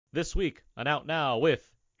This week on Out Now with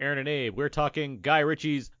Aaron and Abe, we're talking Guy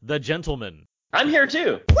Ritchie's The Gentleman. I'm here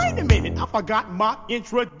too. Wait a minute, I forgot my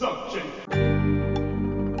introduction.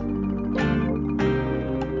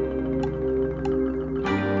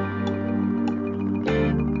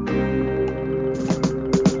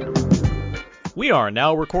 We are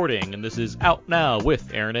now recording, and this is Out Now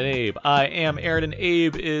with Aaron and Abe. I am Aaron, and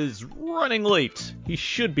Abe is running late. He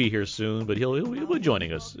should be here soon, but he'll be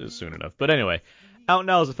joining us soon enough. But anyway, Out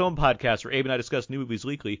Now is a film podcast where Abe and I discuss new movies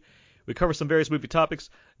weekly. We cover some various movie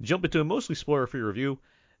topics, jump into a mostly spoiler-free review,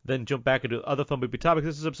 then jump back into other fun movie topics.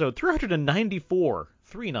 This is episode 394.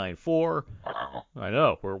 394. Wow. I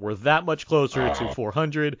know. We're that much closer to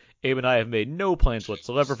 400. Abe and I have made no plans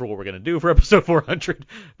whatsoever for what we're going to do for episode 400.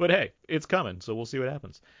 But hey, it's coming, so we'll see what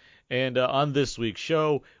happens. And on this week's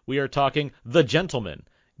show, we are talking The Gentleman,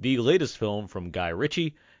 the latest film from Guy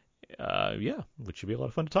Ritchie. Which should be a lot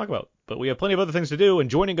of fun to talk about. But we have plenty of other things to do, and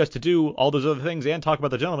joining us to do all those other things and talk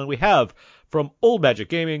about The Gentleman, we have from Old Magic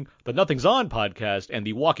Gaming, the Nothing's On podcast, and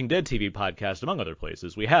the Walking Dead TV podcast, among other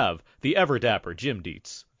places. We have the ever dapper Jim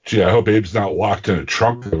Dietz. Gee, I hope Abe's not locked in a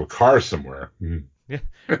trunk of a car somewhere. Yeah.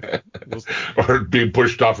 Or being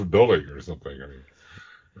pushed off a building or something. I mean,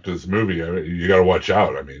 this movie, you got to watch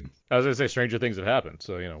out. I mean, I was going to say stranger things have happened,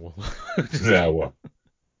 so, we'll yeah, well,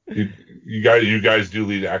 you guys do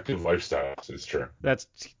lead active lifestyles. It's true. That's,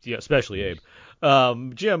 especially Abe.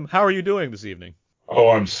 Jim, how are you doing this evening? Oh,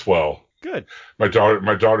 I'm swell. Good. My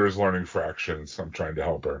daughter's learning fractions. I'm trying to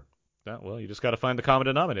help her. Well, you just got to find the common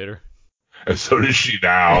denominator. And so does she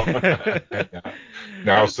now.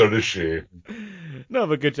 Now so does she. No,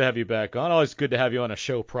 but good to have you back on. Always good to have you on a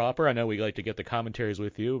show proper. I know we like to get the commentaries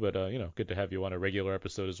with you, but good to have you on a regular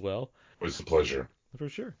episode as well. It was a pleasure. For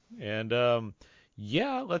sure. And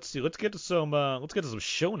let's see. Let's get to some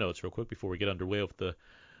show notes real quick before we get underway with the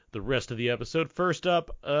rest of the episode. First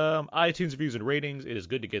up, iTunes reviews and ratings. It is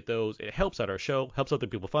good to get those. It helps out our show, helps other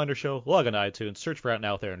people find our show. Log on to iTunes, search for Out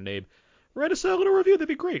Now with Aaron and Abe. Write us a little review. That'd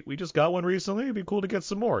be great. We just got one recently. It'd be cool to get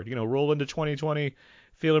some more. Roll into 2020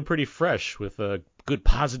 feeling pretty fresh with good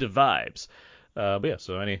positive vibes.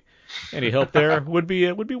 So any help there would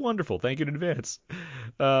be wonderful. Thank you in advance.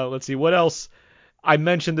 Let's see what else. I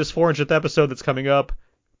mentioned this 400th episode that's coming up.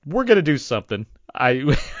 We're gonna do something.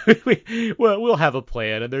 We'll have a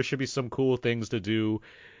plan, and there should be some cool things to do.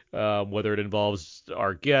 Whether it involves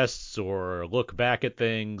our guests or look back at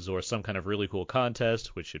things or some kind of really cool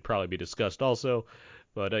contest, which should probably be discussed also.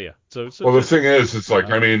 But yeah. So well, the thing is, it's like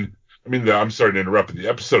I'm sorry to interrupt, but the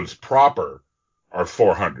episodes proper are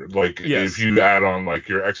 400. Like yes. If you add on like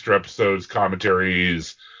your extra episodes,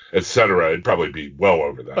 commentaries, etc., it'd probably be well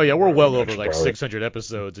over that. Oh yeah, we're well over like 600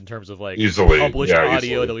 episodes in terms of like easily published audio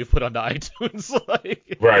easily. that we've put onto iTunes.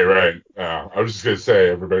 Right. I was just gonna say,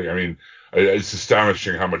 everybody. It's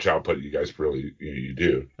astonishing how much output you guys really you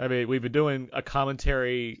do. We've been doing a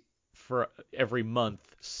commentary for every month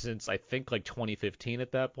since I think like 2015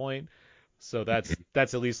 at that point. So that's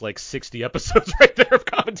at least like 60 episodes right there of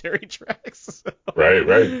commentary tracks. So.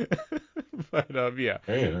 Right. But Yeah.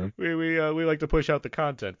 We like to push out the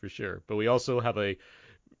content for sure. But we also have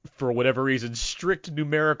for whatever reason, strict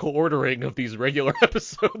numerical ordering of these regular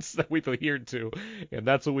episodes that we've adhered to, and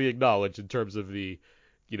that's what we acknowledge in terms of the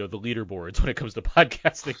leaderboards when it comes to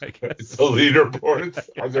podcasting, I guess. The leaderboards?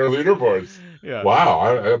 Are there leaderboards? Yeah.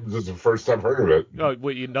 Wow, this is the first I've heard of it. Oh,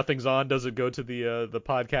 Nothing's On doesn't go to the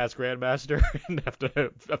podcast Grandmaster and have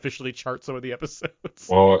to officially chart some of the episodes.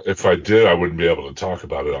 Well, if I did, I wouldn't be able to talk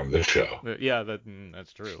about it on this show. Yeah,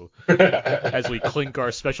 that's true. As we clink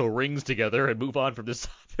our special rings together and move on from this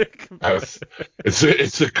topic.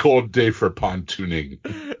 It's a cold day for pontooning.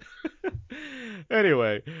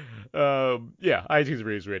 Anyway, iTunes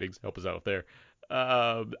reviews, ratings help us out there.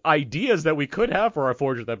 Ideas that we could have for our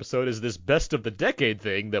 400th episode is this best of the decade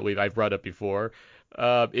thing that I've brought up before.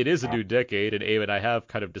 It is a new decade, and Abe and I have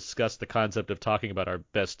kind of discussed the concept of talking about our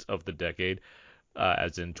best of the decade,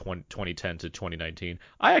 as in 2010 to 2019.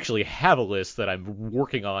 I actually have a list that I'm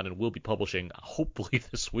working on and will be publishing hopefully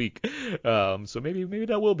this week. So maybe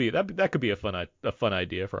that could be a fun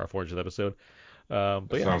idea for our 400th episode.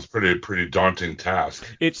 Sounds pretty daunting task.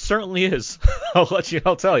 It certainly is.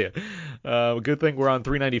 I'll tell you. Good thing we're on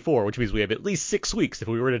 394, which means we have at least 6 weeks if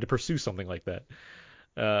we were to pursue something like that.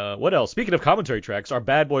 What else? Speaking of commentary tracks, our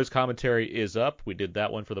Bad Boys commentary is up. We did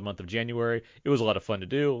that one for the month of January. It was a lot of fun to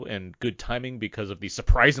do and good timing because of the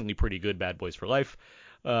surprisingly pretty good Bad Boys for Life.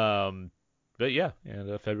 But yeah,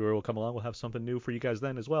 and February will come along. We'll have something new for you guys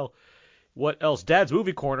then as well. What else? Dad's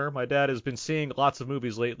Movie Corner. My dad has been seeing lots of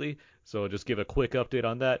movies lately, so I'll just give a quick update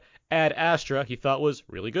on that. Ad Astra, he thought was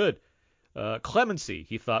really good. Clemency,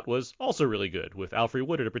 he thought was also really good, with Alfre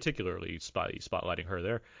Woodard particularly spotlighting her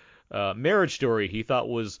there. Marriage Story, he thought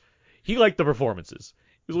he liked the performances.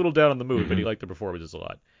 He was a little down on the mood, but he liked the performances a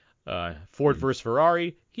lot. Ford vs.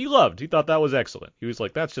 Ferrari, he loved. He thought that was excellent. He was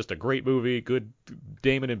like, that's just a great movie. Good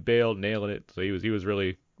Damon and Bale nailing it. So he was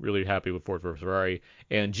really, really happy with Ford vs. Ferrari.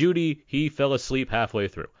 And Judy, he fell asleep halfway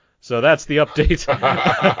through. So that's the update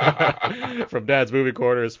from Dad's Movie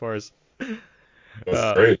Corner as far as...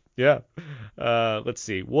 That's great. Yeah. Let's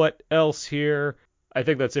see. What else here? I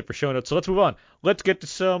think that's it for show notes. So let's move on. Let's get to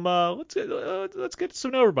some. Let's get to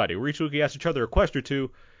some know everybody. Where each week we ask each other a question or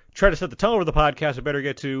two. Try to set the tone over the podcast. I better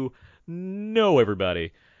get to know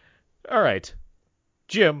everybody. All right,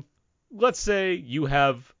 Jim. Let's say you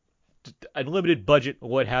have unlimited budget,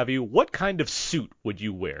 what have you. What kind of suit would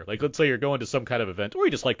you wear? Like, let's say you're going to some kind of event, or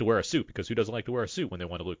you just like to wear a suit because who doesn't like to wear a suit when they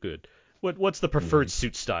want to look good? What's the preferred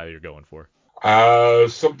suit style you're going for?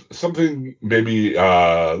 Something maybe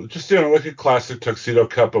just like a classic tuxedo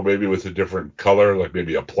cut, but maybe with a different color, like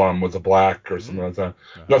maybe a plum with a black or something like that.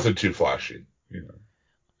 Nothing too flashy,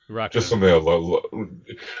 Just something. I've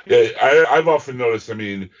often noticed. I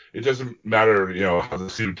mean, it doesn't matter, how the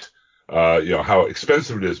suit, how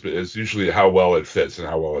expensive it is, but it's usually how well it fits and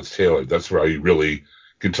how well it's tailored. That's where you really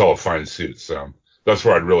can tell a fine suit. So that's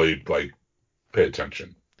where I'd really pay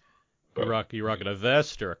attention. But, you rocking a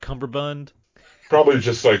vest or a cummerbund? Probably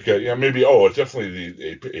just maybe it's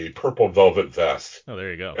definitely a purple velvet vest. Oh,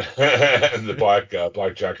 there you go. And the black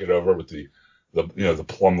jacket over with the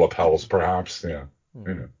plum lapels, perhaps. Yeah,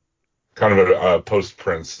 kind of a post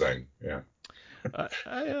Prince thing. Yeah.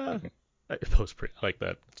 Post Prince, I like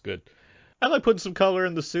that. It's good. I like putting some color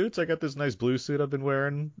in the suits. I got this nice blue suit I've been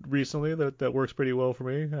wearing recently that works pretty well for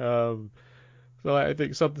me. So I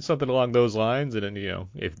think something along those lines, and then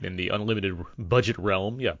if in the unlimited budget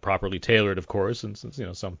realm, properly tailored, of course, and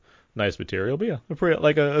some nice material.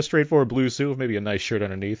 But a straightforward blue suit with maybe a nice shirt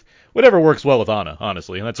underneath, whatever works well with Anna,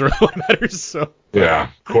 honestly, and that's really what matters. So yeah,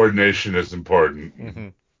 coordination is important.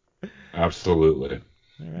 Mm-hmm. Absolutely.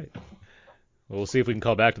 All right. Well, we'll see if we can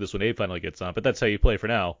call back to this when Abe finally gets on. But that's how you play for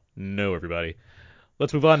now. No, everybody.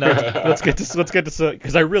 Let's move on now. Let's get to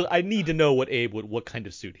because I need to know what kind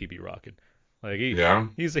of suit he'd be rocking. Like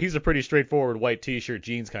he's a pretty straightforward white t-shirt,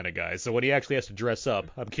 jeans kind of guy. So when he actually has to dress up,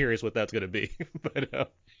 I'm curious what that's gonna be.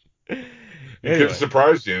 But it could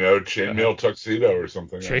surprise you, chainmail tuxedo or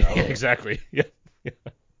something. Exactly. Yeah.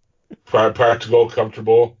 Practical,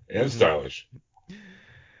 comfortable, and stylish.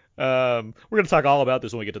 We're gonna talk all about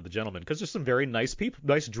this when we get to the gentleman, because there's some very nice people,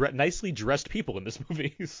 nicely dressed people in this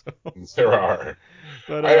movie. So. There are.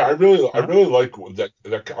 But I really like that.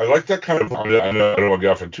 I like that kind of. I know I don't want to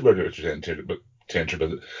get off on too much of a tangent, but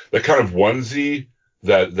that kind of onesie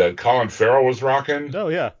that Colin Farrell was rocking. Oh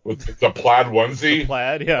yeah. With the plaid onesie. The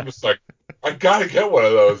plaid, yeah. I'm just like, I gotta get one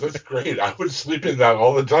of those. That's great. I would sleep in that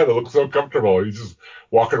all the time. It looks so comfortable. He's just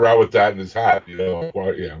walking around with that in his hat,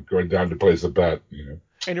 going down to place a bet,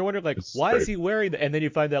 And you're wondering, why is he wearing that? And then you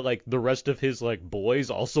find that, the rest of his, boys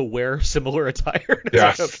also wear similar attire.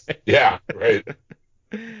 Yes. Okay. Yeah, right.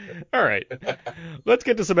 All right. Let's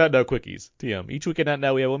get to some Out Now Quickies. TM. Each week at Out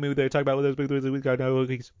Now, we have one movie they talk about with those big week Out Now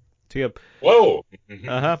Quickies. TM. Whoa.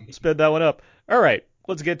 Sped that one up. All right.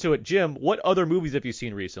 Let's get to it. Jim, what other movies have you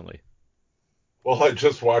seen recently? Well, I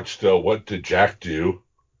just watched What Did Jack Do?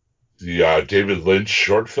 The David Lynch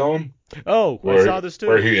short film. Oh, I saw this too.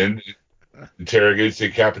 Where he interrogates a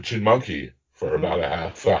capuchin monkey for about a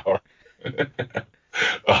half hour.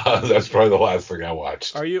 That's probably the last thing I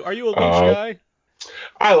watched. Are you a Lynch guy?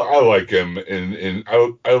 I like him, and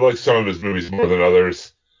I like some of his movies more than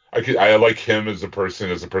others. I like him as a person,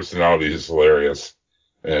 as a personality. He's hilarious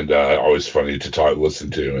and always funny to listen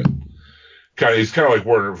to, and he's kind of like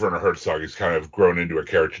Werner Herzog. He's kind of grown into a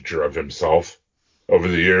caricature of himself over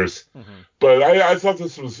the years. Mm-hmm. But I thought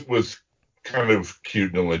this was kind of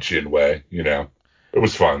cute in a Lynchian way, It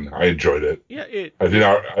was fun. I enjoyed it. Yeah, I did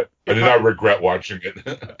not regret watching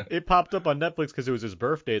it. It popped up on Netflix because it was his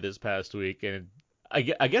birthday this past week, and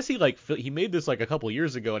I guess he made this a couple of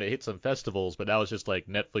years ago and it hit some festivals, but now it's just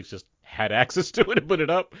Netflix just had access to it and put it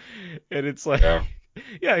up, and it's yeah,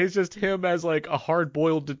 it's just him as a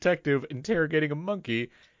hard-boiled detective interrogating a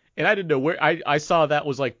monkey. And I didn't know where I saw that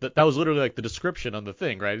was that was literally the description on the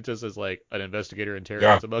thing, right? It just says an investigator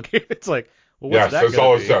interrogates a monkey. It's well, what's that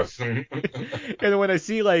gonna be? Yes, that's all it says. And then when I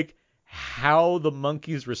see how the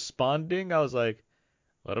monkey's responding, I was I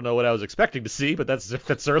don't know what I was expecting to see, but that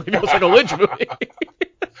certainly feels like a Lynch movie.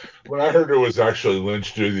 When I heard it was actually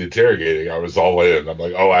Lynch doing the interrogating, I was all in. I'm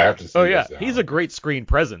like, I have to see this now. He's a great screen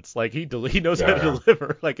presence. He knows how to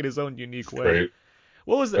deliver in his own unique way. Great.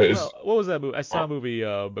 What was that? It's, Well, what was that movie? I saw a movie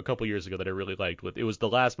a couple years ago that I really liked. It was the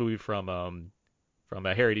last movie from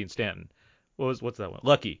Harry Dean Stanton. What's that one?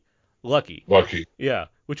 Lucky. Lucky. Yeah,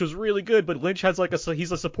 which was really good. But Lynch has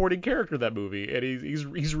he's a supporting character in that movie, and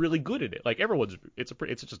he's really good at it. Like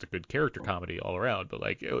it's just a good character comedy all around. But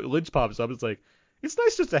like Lynch pops up, it's like it's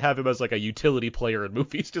nice just to have him as like a utility player in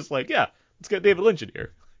movies. Just like yeah, let's get David Lynch in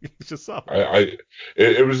here. He's just solid.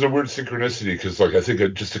 It was a weird synchronicity because like I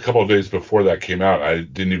think just a couple of days before that came out, I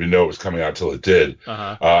didn't even know it was coming out till it did.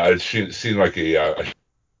 Uh-huh. I'd seen like a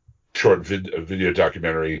short video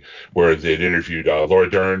documentary where they'd interviewed Laura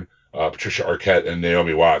Dern, Patricia Arquette, and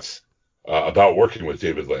Naomi Watts about working with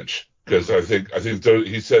David Lynch because I think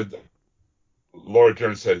he said Laura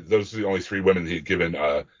Dern said those are the only three women he'd given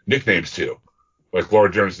nicknames to. Like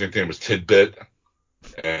Laura Dern's nickname was Tidbit,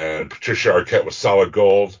 and Patricia Arquette was Solid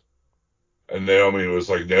Gold, and Naomi was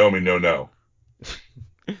like Naomi No.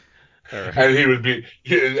 Right. And he would be,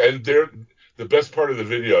 and the best part of the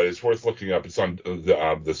video is worth looking up. It's on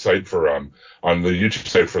the site for on the YouTube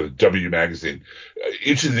site for the W Magazine.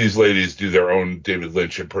 Each of these ladies do their own David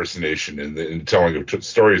Lynch impersonation in telling of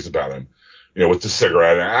stories about him. You know, with the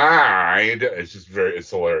cigarette. It's just it's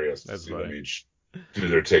hilarious to see them each do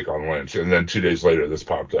their take on Lynch. And then 2 days later, this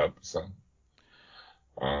popped up. So,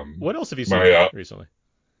 what else have you seen recently?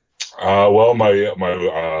 Well, my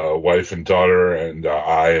wife and daughter and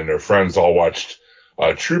I and her friends all watched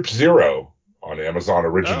Troop Zero on Amazon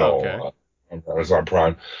Original, on Amazon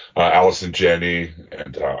Prime. Allison Janney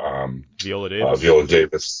and Viola Davis. Viola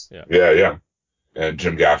Davis. Yeah. And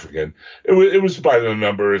Jim Gaffigan. It was by the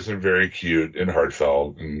numbers and very cute and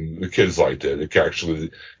heartfelt, and the kids liked it. It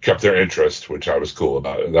actually kept their interest, which I was cool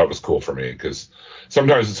about. And that was cool for me because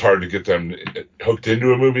sometimes it's hard to get them hooked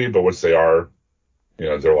into a movie, but once they are, you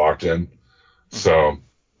know, they're locked in. So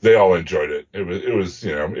they all enjoyed it. It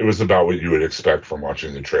was about what you would expect from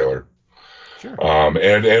watching the trailer. Sure.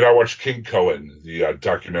 And I watched King Cohen, the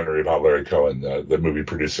documentary about Larry Cohen, the movie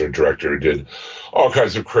producer and director who did all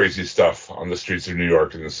kinds of crazy stuff on the streets of New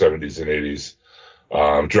York in the 70s and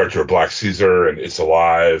 80s. Director of Black Caesar and It's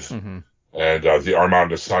Alive, and the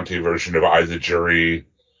Armand Assante version of I, the Jury.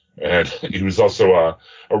 And he was also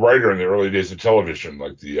a writer in the early days of television,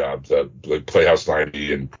 like the Playhouse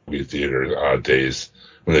 90 and movie theater days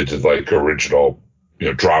when they did like original,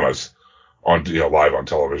 dramas on, live on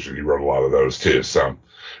television. He wrote a lot of those too. So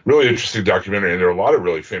really interesting documentary. And there are a lot of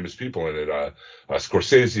really famous people in it.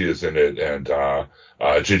 Scorsese is in it, and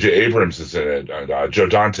J.J. Abrams is in it, and Joe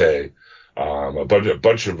Dante. A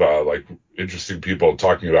bunch of like interesting people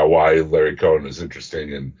talking about why Larry Cohen is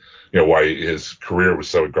interesting and why his career was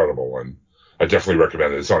so incredible. And I definitely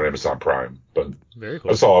recommend it. It's on Amazon Prime. But very cool.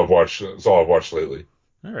 That's all I've watched. That's all I've watched lately.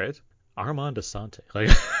 All right, Armand Assante.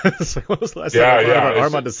 What was the last time about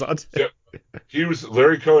Armand Assante? Yeah, he was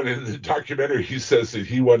Larry Cohen in the documentary. He says that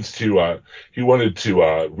he wanted to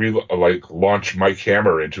launch Mike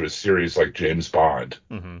Hammer into a series like James Bond.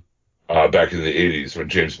 Back in the 80s when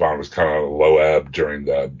James Bond was kind of low ebb during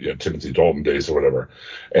the Timothy Dalton days or whatever.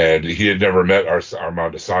 And he had never met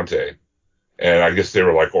Armand Assante. And I guess they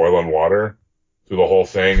were like oil and water through the whole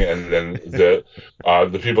thing. And then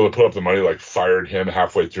the people that put up the money like fired him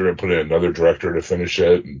halfway through and put in another director to finish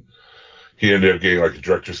it. And he ended up getting like a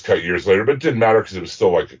director's cut years later, but it didn't matter because it was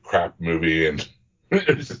still like a crap movie. And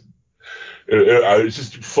it was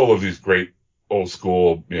just full of these great old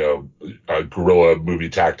school, guerrilla movie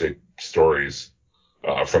tactic stories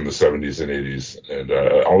from the 70s and 80s and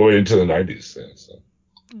all the way into the 90s. Yeah, so.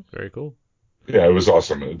 Very cool. Yeah, it was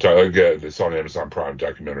awesome. Again, it's on Amazon Prime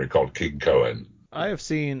documentary called King Cohen. I have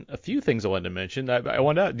seen a few things I wanted to mention. I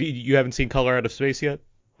wanted out. You haven't seen Color Out of Space yet?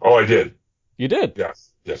 Oh, I did. You did?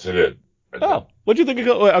 Yes, I did. What'd you think of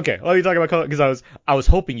Color? Okay, let me talk about Color because I was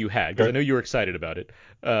hoping you had because I know you were excited about it.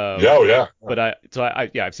 Yeah. But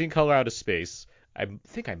I've seen Color Out of Space. I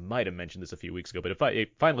think I might have mentioned this a few weeks ago, but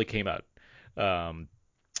it finally came out.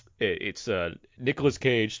 It's Nicolas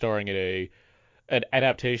Cage starring in an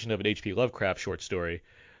adaptation of an H.P. Lovecraft short story.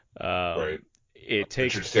 Right. It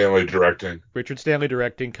takes Richard Stanley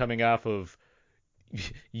directing, coming off of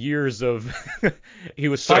years of he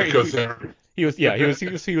was psychotherapy. He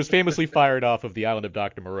was famously fired off of The Island of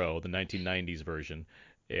Dr. Moreau, the 1990s version,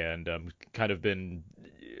 and kind of been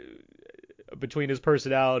between his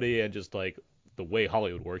personality and just like the way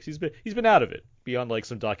Hollywood works, he's been out of it beyond like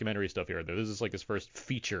some documentary stuff here and there. This is like his first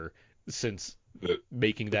feature since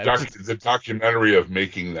making that. The documentary of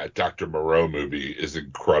making that Dr. Moreau movie is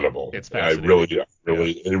incredible. It's fascinating.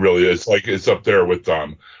 It really is. Like it's up there with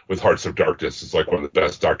Hearts of Darkness. It's like one of the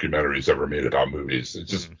best documentaries ever made about movies. It's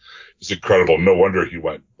just it's incredible. No wonder he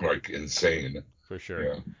went like insane for sure.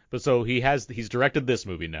 Yeah. But so he's directed this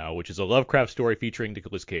movie now, which is a Lovecraft story featuring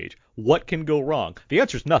Nicolas Cage. What can go wrong? The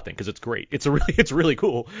answer is nothing, because it's great. It's really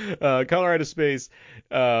cool. Color Out of Space.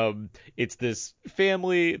 It's this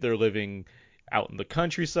family. They're living out in the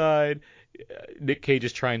countryside. Nick Cage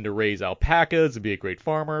is trying to raise alpacas and be a great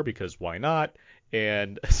farmer, because why not?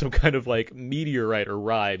 And some kind of like meteorite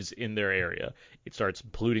arrives in their area. It starts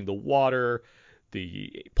polluting the water.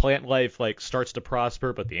 The plant life like starts to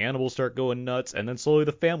prosper, but the animals start going nuts, and then slowly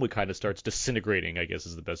the family kind of starts disintegrating, I guess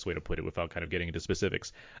is the best way to put it without kind of getting into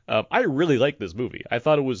specifics. I really liked this movie. I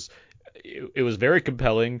thought it was very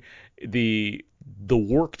compelling. The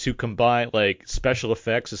work to combine like special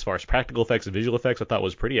effects as far as practical effects and visual effects, I thought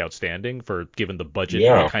was pretty outstanding for given the budget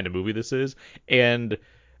and the kind of movie this is. And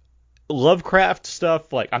Lovecraft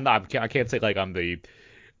stuff, like I can't say like I'm the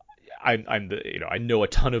I know a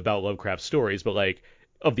ton about Lovecraft stories, but like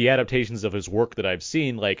of the adaptations of his work that I've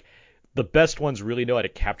seen, like the best ones really know how to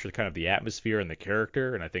capture kind of the atmosphere and the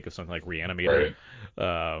character. And I think of something like Reanimator,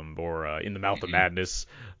 or In the Mouth of Madness,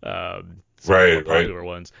 some of the more popular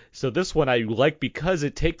ones. So this one I like because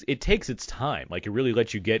it takes its time. Like it really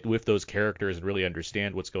lets you get with those characters and really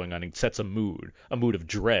understand what's going on, and sets a mood of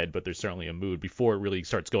dread, but there's certainly a mood before it really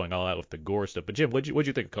starts going all out with the gore stuff. But Jim, what'd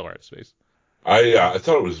you think of Color Out of Space? I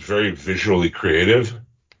thought it was very visually creative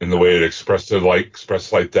in the way it expressed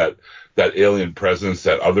like that alien presence,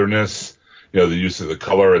 that otherness, the use of the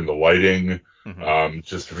color and the lighting,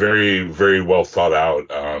 just very, very well thought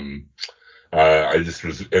out. I just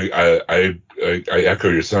was, I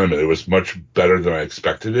echo your sentiment. It was much better than I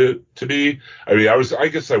expected it to be. I mean, I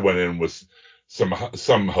guess I went in with some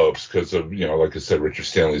hopes because of, like I said, Richard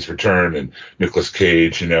Stanley's return and Nicolas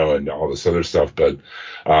Cage, and all this other stuff. But,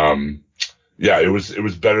 yeah, it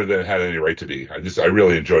was better than it had any right to be. I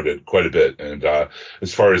really enjoyed it quite a bit. And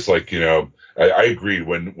as far as like, I agree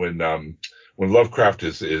when Lovecraft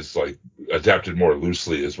is like adapted more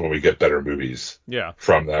loosely is when we get better movies. Yeah.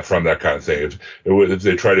 From that kind of thing. If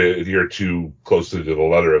they try to adhere too closely to the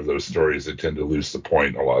letter of those stories, they tend to lose the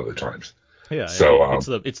point a lot of the times. Yeah,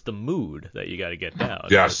 so it's the mood that you got to get down.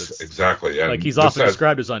 Yes, exactly. And like he's often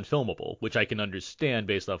described as unfilmable, which I can understand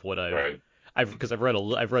based off what because I've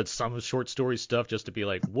read some short story stuff just to be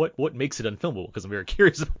like, what makes it unfilmable? Because I'm very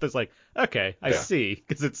curious about this. Like, okay, I see,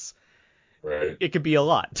 because it's it could be a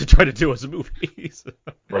lot to try to do as a movie.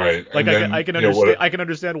 Right. Like I can understand. I can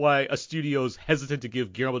understand why a studio's hesitant to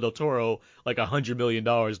give Guillermo del Toro like $100 million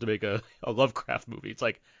to make a Lovecraft movie. It's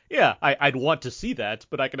like, yeah, I'd want to see that,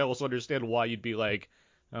 but I can also understand why you'd be like,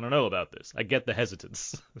 I don't know about this. I get the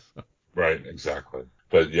hesitance. Right. Exactly.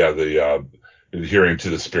 But yeah, the adhering to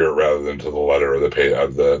the spirit rather than to the letter of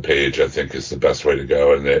the page, I think is the best way to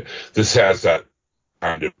go. And this has that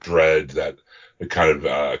kind of dread, that kind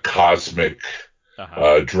of cosmic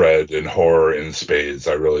dread and horror in spades.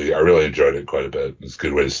 I really enjoyed it quite a bit. It's a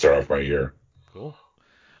good way to start off my year. Cool.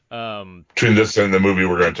 Between this and the movie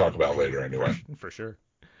we're going to talk about later, anyway. For sure.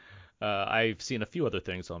 I've seen a few other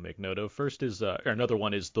things I'll make note of. First is another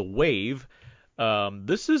one is The Wave.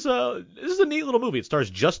 This is a neat little movie. It stars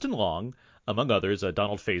Justin Long, among others.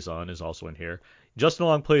 Donald Faison is also in here. Justin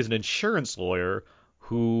Long plays an insurance lawyer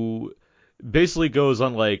who basically goes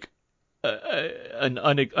on like an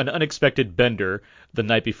unexpected bender the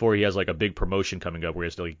night before he has like a big promotion coming up where he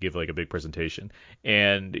has to like give like a big presentation,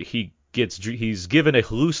 and he's given a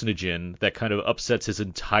hallucinogen that kind of upsets his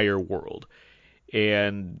entire world,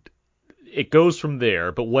 and it goes from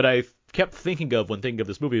there. But what I kept thinking of when thinking of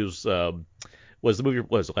this movie was the movie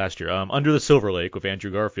was last year, Under the Silver Lake with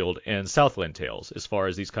Andrew Garfield and Southland Tales, as far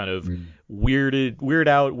as these kind of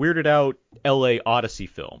weirded out LA Odyssey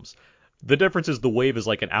films. The difference is The Wave is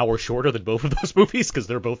like an hour shorter than both of those movies because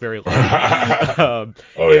they're both very long.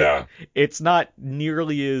 It's not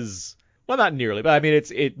nearly as well, not nearly, but I mean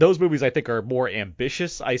those movies I think are more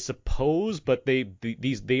ambitious, I suppose, but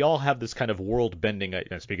they all have this kind of world bending.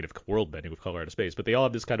 Speaking of world bending with Color Out of Space, but they all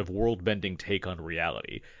have this kind of world bending take on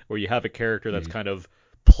reality, where you have a character that's kind of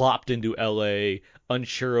plopped into LA,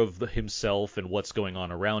 unsure of himself and what's going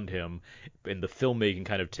on around him, and the filmmaking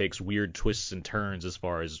kind of takes weird twists and turns as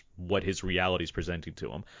far as what his reality is presenting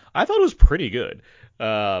to him. I thought it was pretty good.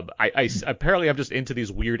 Apparently I'm just into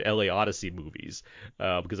these weird LA Odyssey movies,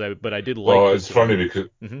 but I did like. Well, it's funny because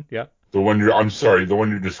the one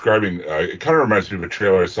you're describing, it kind of reminds me of a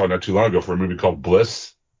trailer I saw not too long ago for a movie called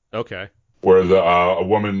Bliss. Okay. Where a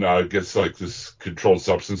woman gets like this controlled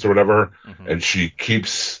substance or whatever, and she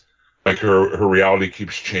keeps like her reality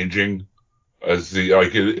keeps changing as the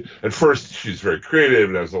at first she's very creative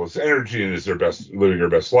and has all this energy and is their best living her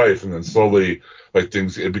best life, and then slowly like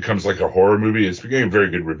things it becomes like a horror movie. It's getting very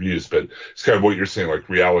good reviews, but it's kind of what you're saying, like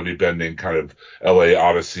reality bending kind of LA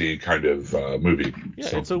Odyssey kind of movie. Yeah,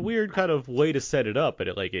 So it's a weird kind of way to set it up, but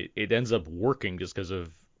it ends up working just because of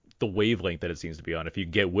the wavelength that it seems to be on. If you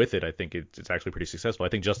get with it, I think it's actually pretty successful. I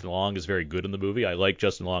think Justin Long is very good in the movie. I like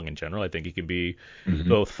Justin Long in general. I think he can be mhm.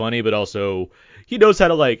 both funny, but also he knows how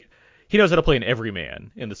to like he knows how to play an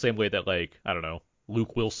everyman in the same way that like I don't know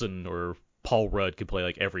Luke Wilson or Paul Rudd could play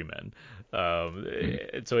like everyman.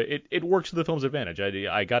 And so it works to the film's advantage.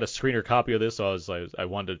 I got a screener copy of this, so I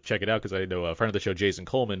wanted to check it out because I know a friend of the show, Jason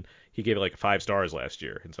Coleman, he gave it like 5 stars last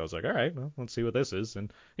year, and so I was like, all right, well, let's see what this is,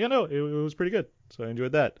 and yeah, no, it was pretty good, so I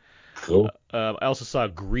enjoyed that. Cool. I also saw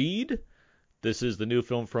Greed. This is the new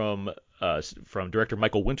film from director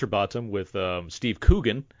Michael Winterbottom with Steve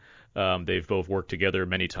Coogan. They've both worked together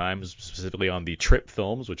many times, specifically on the Trip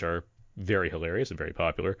films, which are very hilarious and very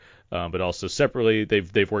popular. But also separately,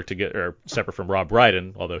 they've worked together, or separate from Rob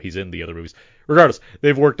Brydon, although he's in the other movies. Regardless,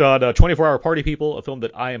 they've worked on 24 Hour Party People, a film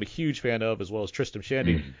that I am a huge fan of, as well as Tristram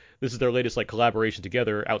Shandy. Mm. This is their latest like collaboration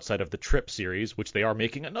together outside of the Trip series, which they are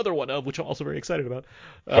making another one of, which I'm also very excited about.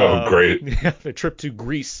 Oh, great. Yeah, the Trip to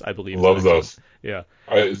Greece, I believe, is the Love next one. those. Yeah,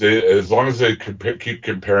 As long as they keep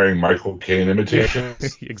comparing Michael Caine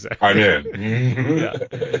imitations, I'm exactly. Yeah.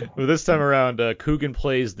 in. Well, this time around, Coogan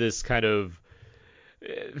plays this kind of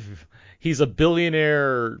he's a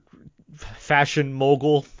billionaire fashion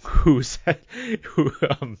mogul who he's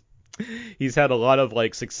had a lot of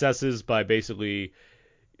like successes by basically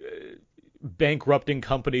bankrupting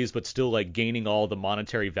companies but still like gaining all the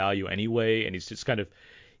monetary value anyway, and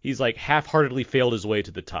he's like half-heartedly failed his way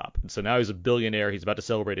to the top. And so now he's a billionaire. He's about to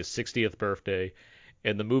celebrate his 60th birthday,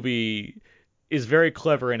 and the movie is very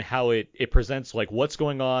clever in how it presents like what's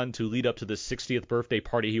going on to lead up to the 60th birthday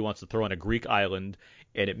party he wants to throw on a Greek island,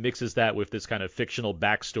 and it mixes that with this kind of fictional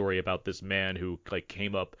backstory about this man who like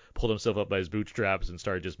came up, pulled himself up by his bootstraps, and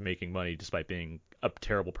started just making money despite being a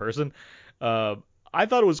terrible person. Uh, I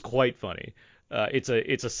thought it was quite funny. It's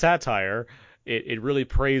a satire. It really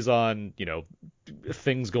preys on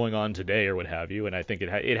things going on today or what have you, and I think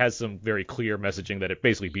it has some very clear messaging that it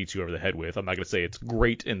basically beats you over the head with. I'm not going to say it's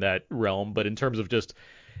great in that realm, but in terms of just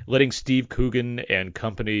letting Steve Coogan and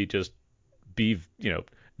company just be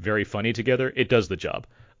very funny together, it does the job.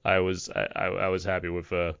 I was happy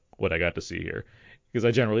with what I got to see here because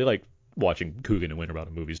I generally like watching Coogan and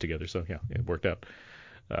Winterbottom movies together, so yeah, it worked out.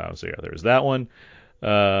 So yeah, there's that one.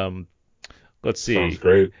 Um, let's Sounds see.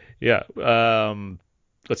 great. Yeah.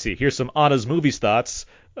 Let's see. Here's some Anna's movies thoughts.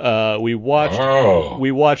 Oh, We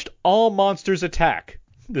watched All Monsters Attack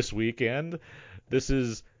this weekend. This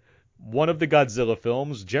is one of the Godzilla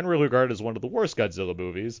films, generally regarded as one of the worst Godzilla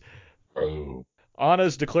movies. oh,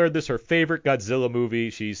 Anna's declared this her favorite Godzilla movie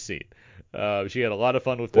she's seen. She had a lot of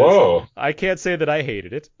fun with this. whoa. I can't say that I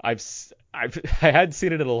hated it. I hadn't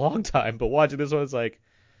seen it in a long time, but watching this one, it's like,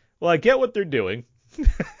 well, I get what they're doing.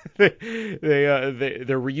 They're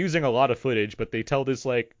reusing a lot of footage, but they tell this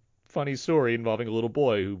like funny story involving a little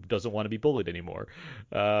boy who doesn't want to be bullied anymore.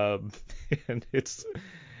 Um, and it's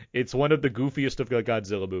one of the goofiest of the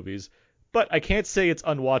Godzilla movies. But I can't say it's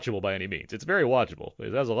unwatchable by any means. It's very watchable.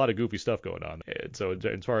 It has a lot of goofy stuff going on. And so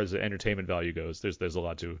as far as the entertainment value goes, there's a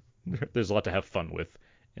lot to there's a lot to have fun with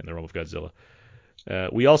in the realm of Godzilla.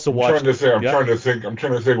 We also I'm trying watched. to think. Yeah. I'm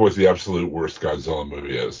trying to think what the absolute worst Godzilla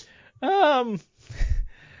movie is. Um.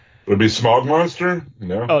 Would it be Smog Monster?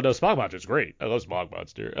 No. Oh no, Smog Monster's great. I love Smog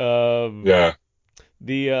Monster. Yeah.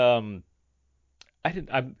 The I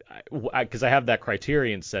didn't because I have that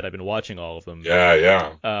Criterion set. I've been watching all of them. Yeah.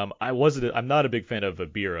 Yeah. I'm not a big fan of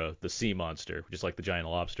Abira, the sea monster, just like the giant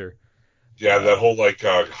lobster. Yeah. That Uh, whole like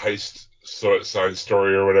heist side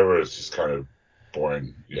story or whatever is just kind of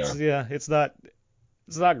boring. Yeah. it's not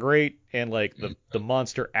great, and like the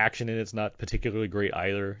monster action in it's not particularly great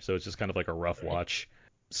either. So it's just kind of like a rough watch.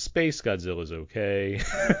 Space Godzilla's okay.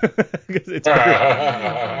 'Cause it's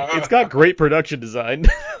got great production design.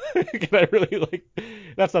 And I really like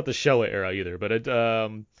that's not the Showa era either, but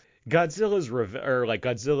Godzilla's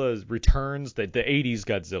Returns, the 80s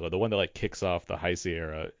Godzilla, the one that like kicks off the Heisei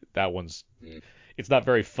era, that one's it's not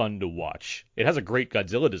very fun to watch. It has a great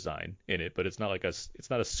Godzilla design in it, but it's not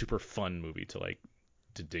a super fun movie to like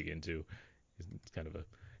to dig into. It's kind of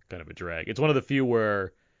a drag. It's one of the few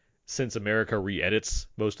where since America re-edits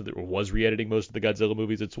or was re-editing most of the Godzilla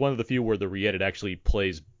movies, it's one of the few where the re-edit actually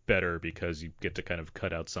plays better because you get to kind of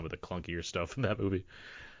cut out some of the clunkier stuff from that movie.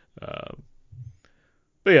 Um,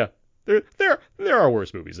 but yeah, there are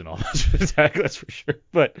worse movies than Almost Attack, that's for sure.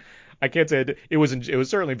 But I can't say it was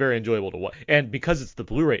certainly very enjoyable to watch, and because it's the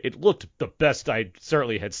Blu-ray, it looked the best I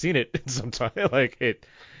certainly had seen it in some time. Like it,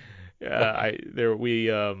 I there we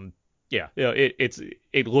yeah,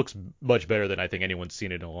 it looks much better than I think anyone's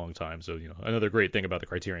seen it in a long time. So another great thing about the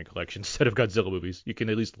Criterion Collection, instead of Godzilla movies, you can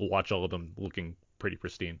at least watch all of them looking pretty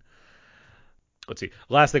pristine. Let's see.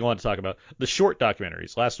 Last thing I want to talk about, the short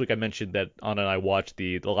documentaries. Last week I mentioned that Anna and I watched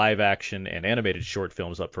the live action and animated short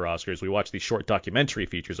films up for Oscars. We watched the short documentary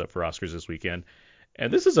features up for Oscars this weekend.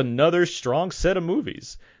 And this is another strong set of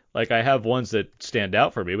movies. Like, I have ones that stand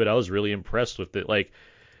out for me, but I was really impressed with it. Like,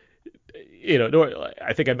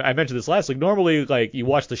 I think I mentioned this last week. Normally, like, you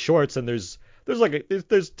watch the shorts and there's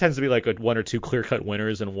tends to be like one or two clear-cut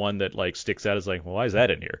winners and one that like sticks out as like, well, why is that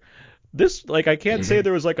in here? This, like, I can't say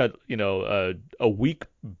there was like a weak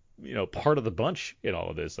part of the bunch in all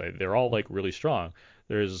of this. They're all like really strong.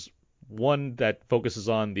 There's one that focuses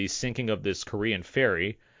on the sinking of this Korean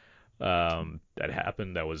ferry that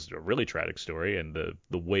happened. That was a really tragic story, and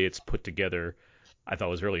the way it's put together I thought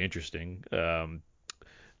was really interesting.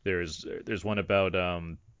 There's one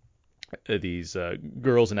about these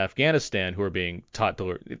girls in Afghanistan who are being taught to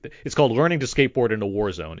learn. It's called Learning to Skateboard in a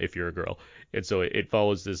War Zone if you're a girl, and so it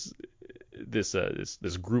follows this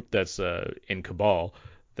group that's in Kabul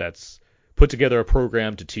that's put together a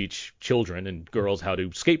program to teach children and girls how to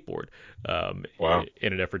skateboard. Wow.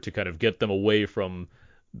 In an effort to kind of get them away from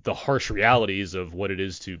the harsh realities of what it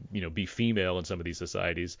is to be female in some of these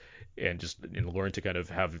societies, and learn to kind of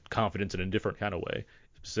have confidence in a different kind of way,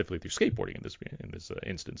 specifically through skateboarding in this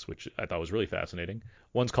instance, which I thought was really fascinating.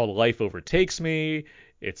 One's called Life Overtakes Me.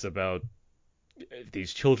 It's about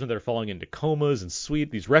these children that are falling into comas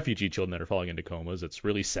these refugee children that are falling into comas. It's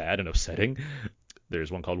really sad and upsetting.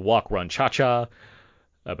 There's one called Walk, Run, Cha-Cha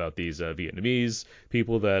about these Vietnamese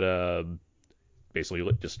people that basically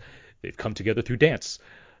they've come together through dance.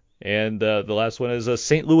 And the last one is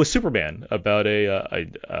St. Louis Superman, about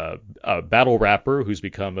a battle rapper who's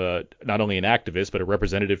become not only an activist but a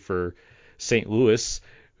representative for St. Louis,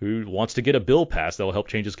 who wants to get a bill passed that will help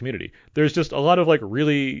change his community. There's just a lot of like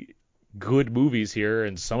really good movies here,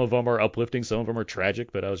 and some of them are uplifting, some of them are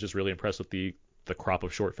tragic, but I was just really impressed with the crop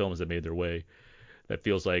of short films that made their way. That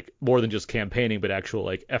feels like more than just campaigning, but actual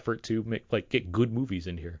like effort to get good movies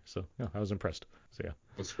in here. So yeah, I was impressed. So yeah,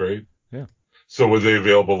 that's great. Yeah. So were they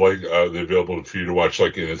available they available for you to watch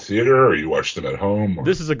like in a theater, or you watched them at home? Or?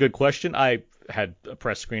 This is a good question. I had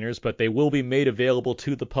press screeners, but they will be made available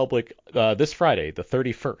to the public this Friday, the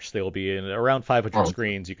 31st. They will be in around 500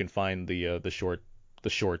 screens. You can find the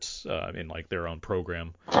shorts in like their own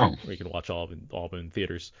program, where you can watch all of them in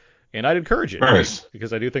theaters. And I'd encourage it, nice,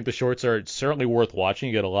 because I do think the shorts are certainly worth watching.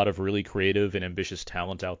 You get a lot of really creative and ambitious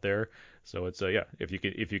talent out there. So it's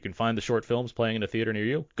if you can find the short films playing in a theater near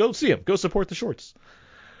you, go see them. Go support the shorts.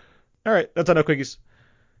 All right, that's enough quickies.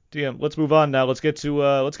 DM, let's move on now. Let's get to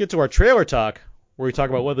our trailer talk, where we talk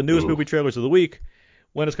about one of the newest movie trailers of the week,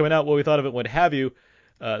 when it's coming out, what we thought of it, what have you.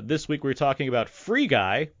 This week we're talking about Free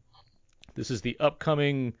Guy. This is the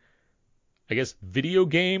upcoming, I guess, video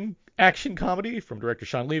game action comedy from director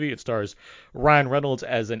Sean Levy. It stars Ryan Reynolds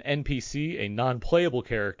as an NPC, a non-playable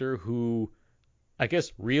character who, I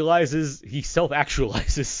guess, realizes he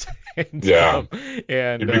self-actualizes. And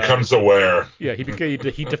he becomes aware. Yeah,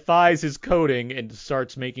 he defies his coding and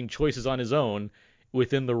starts making choices on his own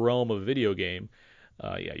within the realm of a video game.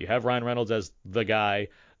 You have Ryan Reynolds as the guy.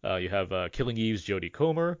 You have Killing Eve's Jodie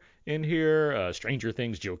Comer in here. Stranger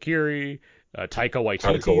Things Joe Keery. Taika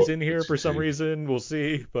Waititi's in here for some reason. We'll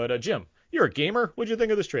see. But Jim, you're a gamer. What'd you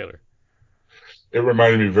think of this trailer? It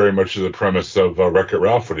reminded me very much of the premise of Wreck-It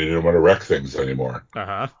Ralph, when he didn't want to wreck things anymore.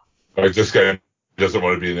 Uh-huh. Like, this guy doesn't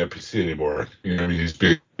want to be an NPC anymore.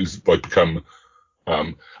 He's become,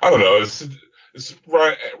 I don't know. It's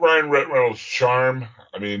Ryan Reynolds' charm.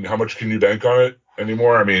 I mean, how much can you bank on it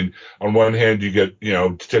anymore? I mean, on one hand, you get,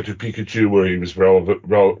 Detective Pikachu, where he was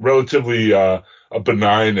relatively a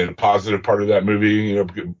benign and positive part of that movie,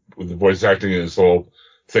 with the voice acting and his little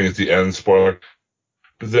thing at the end, spoiler.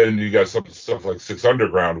 But then you got some stuff like Six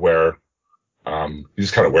Underground, where he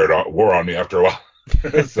just kind of wore on me after a while.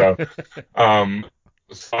 So,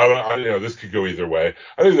 this could go either way.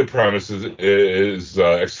 I think the premise is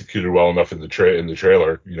executed well enough in the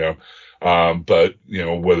trailer, but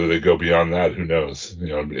whether they go beyond that, who knows?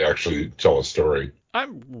 Actually tell a story.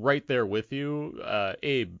 I'm right there with you.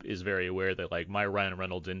 Abe is very aware that like my Ryan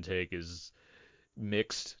Reynolds intake is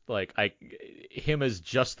mixed. Like him as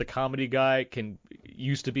just the comedy guy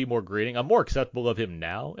used to be more grating. I'm more acceptable of him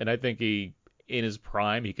now, and I think in his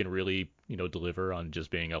prime he can really deliver on just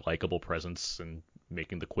being a likable presence and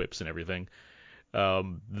making the quips and everything.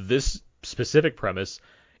 This specific premise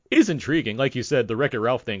is intriguing. Like you said, the Wreck-It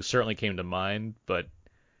Ralph thing certainly came to mind, but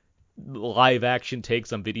live action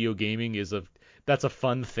takes on video gaming that's a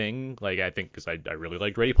fun thing. Like, I think, because I really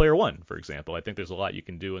liked Ready Player One, for example. I think there's a lot you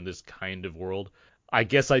can do in this kind of world. I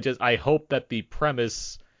guess I hope that the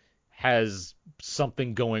premise has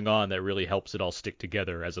something going on that really helps it all stick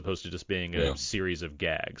together, as opposed to just being a series of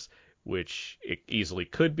gags, which it easily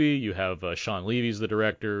could be. You have Sean Levy's the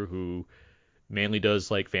director, who mainly does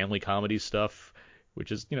like family comedy stuff,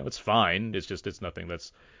 which is, it's fine. It's nothing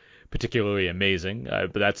that's particularly amazing.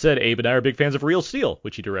 But that said, Abe and I are big fans of Real Steel,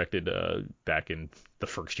 which he directed back in the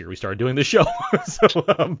first year we started doing the show.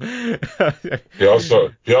 So he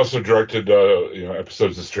also directed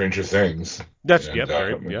episodes of Stranger Things. That's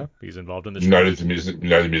great. He's involved in the show.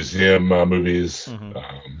 United Museum movies.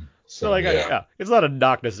 Mm-hmm. So it's not a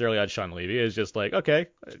knock necessarily on Sean Levy. It's just like, okay,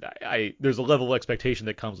 there's a level of expectation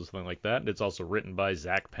that comes with something like that, and it's also written by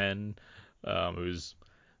Zach Penn,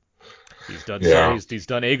 he's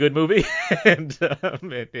done a good movie, and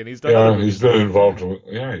he's done other movies. He's been involved.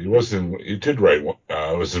 He did write one.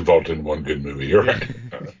 Was involved in one good movie. You're right.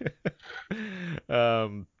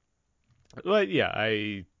 But yeah,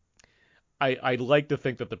 I like to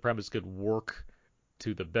think that the premise could work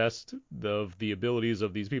to the best of the abilities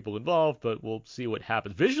of these people involved, but we'll see what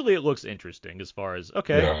happens. Visually, it looks interesting as far as,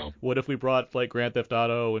 what if we brought like Grand Theft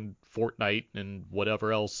Auto and Fortnite and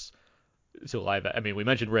whatever else to live. I mean, we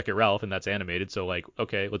mentioned Wreck-It Ralph, and that's animated, so like,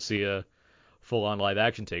 okay, let's see a full-on live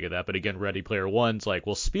action take of that. But again, Ready Player One's like,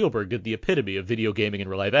 well, Spielberg did the epitome of video gaming in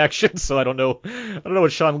live action, so I don't know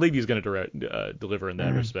what Sean Levy's going to deliver in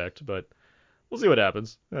that respect, but we'll see what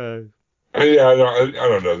happens. I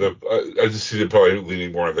don't know. I just see it probably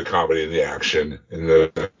leaning more on the comedy and the action, and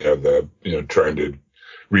the trying to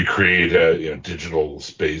recreate a digital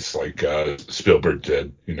space like Spielberg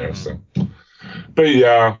did. So. But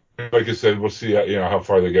yeah, like I said, we'll see how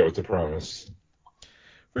far they get with the premise.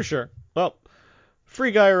 For sure. Well,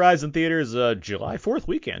 Free Guy arrives in theaters July 4th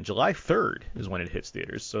weekend. July 3rd is when it hits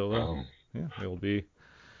theaters. So it will be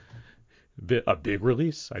a big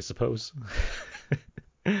release, I suppose.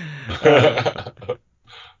 I'm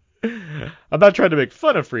not trying to make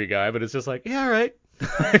fun of Free Guy, but it's just like, yeah, all right,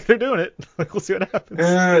 they're doing it. Like, we'll see what happens.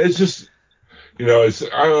 It's just, I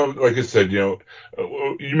don't know, like I said, you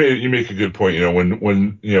make a good point.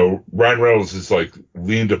 When Ryan Reynolds is like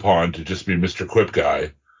leaned upon to just be Mr. Quip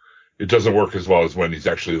Guy, it doesn't work as well as when he's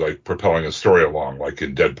actually like propelling a story along, like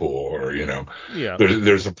in Deadpool, or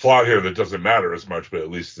there's a plot here that doesn't matter as much, but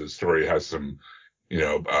at least the story has some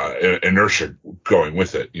inertia going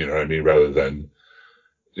with it, you know what I mean, rather than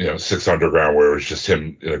Six Underground, where it was just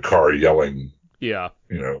him in a car yelling yelling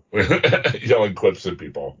clips at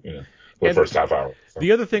people for the first half hour. So.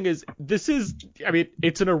 The other thing is,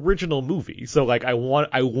 it's an original movie, so like I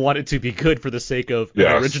want it to be good for the sake of an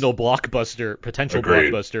original blockbuster, potential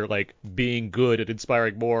blockbuster, like being good and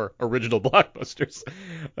inspiring more original blockbusters.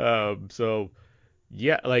 So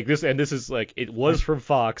yeah, like this is like, it was from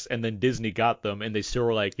Fox, and then Disney got them, and they still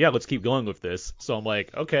were like, yeah, let's keep going with this. So I'm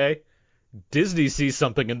like, okay, Disney sees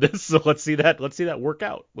something in this, so let's see that work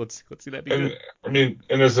out. Let's see that be good.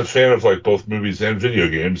 And as a fan of like both movies and video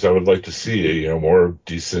games, I would like to see more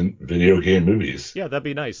decent video game movies. Yeah, that'd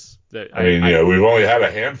be nice. We've only had a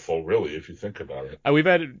handful, really, if you think about it. We've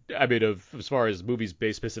had, as far as movies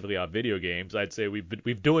based specifically on video games, I'd say we've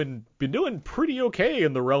been doing pretty okay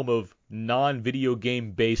in the realm of non-video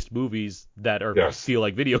game based movies that feel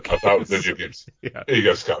like video games. About video games. Yeah. You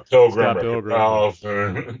got Scott Pilgrim. Ralph.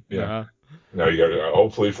 Now you got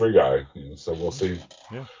hopefully Free Guy. So we'll see.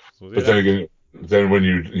 Yeah. But then again, when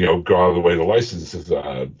you go out of the way to license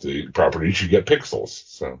the properties, you get pixels.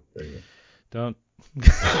 So there you go.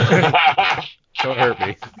 Don't hurt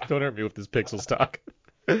me. Don't hurt me with this Pixels talk.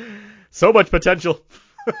 So much potential.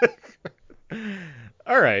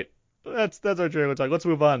 All right. That's our trailer talk. Let's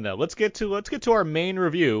move on now. Let's get to our main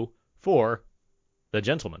review for The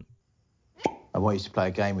Gentleman. I want you to play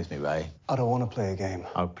a game with me, Ray. I don't want to play a game.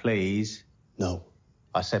 Oh, please. No.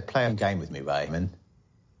 I said play a game with me, Raymond.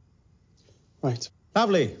 Right.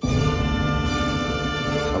 Lovely.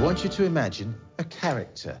 I want you to imagine a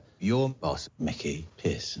character. Your boss, Mickey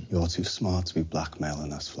Pearson. You're too smart to be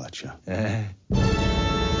blackmailing us, Fletcher.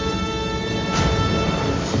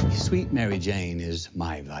 Sweet Mary Jane is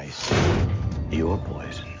my vice. Your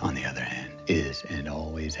poison, on the other hand, is and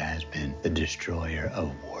always has been the destroyer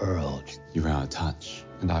of worlds. You're out of touch,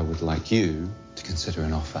 and I would like you to consider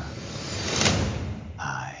an offer.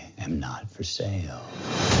 I am not for sale.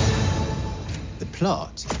 The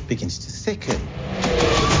plot begins to thicken.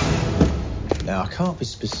 Now, I can't be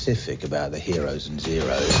specific about the heroes and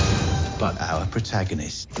zeros, but our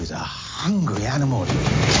protagonist is a hungry animal.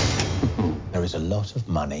 There is a lot of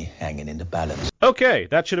money hanging in the balance. Okay,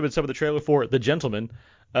 that should have been some of the trailer for The Gentleman.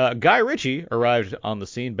 Guy Ritchie arrived on the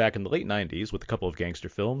scene back in the late 90s with a couple of gangster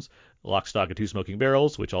films, Lock, Stock, and Two Smoking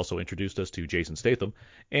Barrels, which also introduced us to Jason Statham,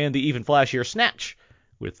 and the even flashier Snatch,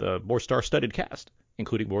 with a more star-studded cast,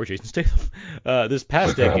 including more Jason Statham. This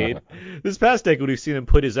past decade, we've seen him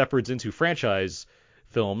put his efforts into franchise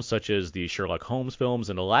films such as the Sherlock Holmes films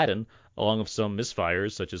and Aladdin, along with some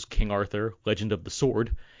misfires such as King Arthur, Legend of the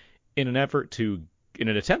Sword. In an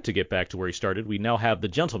attempt to get back to where he started, we now have The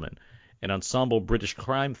Gentleman, an ensemble British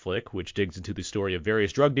crime flick which digs into the story of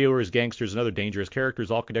various drug dealers, gangsters, and other dangerous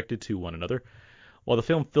characters all connected to one another. While the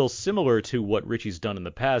film feels similar to what Ritchie's done in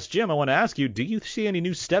the past, Jim, I want to ask you, do you see any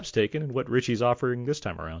new steps taken in what Ritchie's offering this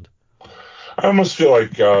time around? I almost feel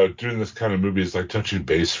like doing this kind of movie is like touching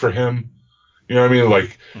base for him. You know what I mean?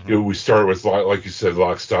 Like, we start with, like you said,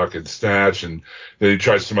 Lock, Stock, and Snatch, and then he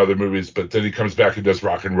tries some other movies, but then he comes back and does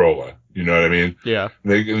Rock and Rolla. You know what I mean? Yeah.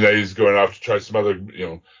 And then he's going off to try some other,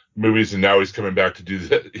 movies, and now he's coming back to do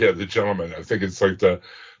The Gentleman. I think it's like the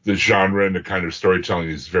genre and the kind of storytelling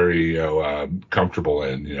he's very, comfortable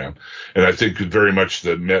in, And I think very much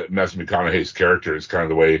the Matthew McConaughey's character is kind of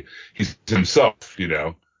the way he's himself,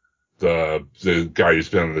 the guy who's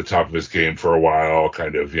been on the top of his game for a while,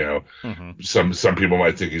 kind of, some people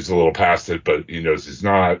might think he's a little past it, but he knows he's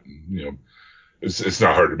not, it's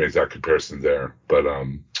not hard to make that comparison there. But,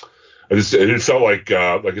 it felt like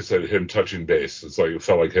I said, him touching base. It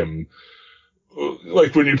felt like him,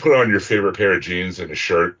 like when you put on your favorite pair of jeans and a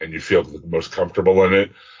shirt and you feel the most comfortable in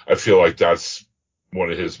it. I feel like that's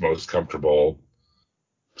one of his most comfortable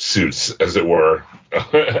suits, as it were.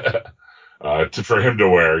 For him to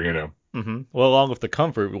wear, Mm-hmm. Well, along with the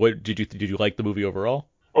comfort, what did you like the movie overall?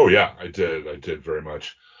 Oh yeah, I did very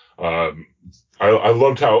much. I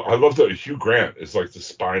loved that Hugh Grant is like the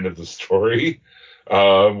spine of the story.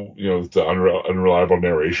 The unreliable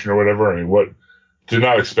narration or whatever. I mean, did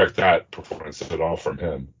not expect that performance at all from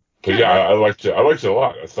him. But yeah, I liked it. I liked it a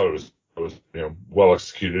lot. I thought it was well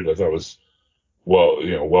executed. I thought it was well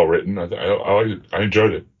written. I liked it. I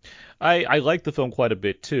enjoyed it. I like the film quite a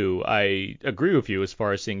bit too. I agree with you as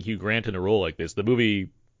far as seeing Hugh Grant in a role like this. The movie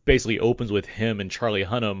basically opens with him and Charlie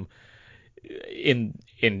Hunnam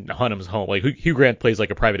in Hunnam's home. Like Hugh Grant plays like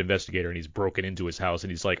a private investigator, and he's broken into his house, and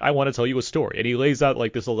he's like, I want to tell you a story, and he lays out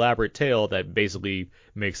like this elaborate tale that basically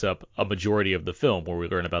makes up a majority of the film, where we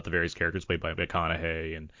learn about the various characters played by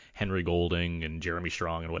McConaughey and Henry Golding and Jeremy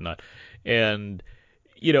Strong and whatnot. And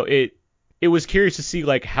it was curious to see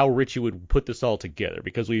like how Ritchie would put this all together,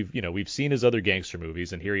 because we've seen his other gangster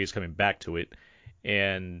movies, and here he is coming back to it.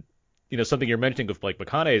 And something you're mentioning with like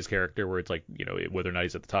McConaughey's character, where it's like, whether or not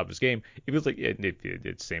he's at the top of his game, it feels like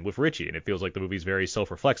it's same with Ritchie, and it feels like the movie's very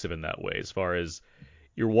self-reflexive in that way, as far as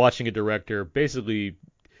you're watching a director basically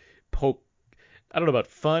poke, I don't know about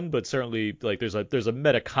fun, but certainly like there's a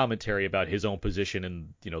meta commentary about his own position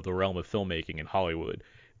in the realm of filmmaking in Hollywood,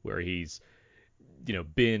 where he's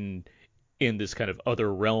been in this kind of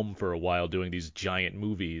other realm for a while, doing these giant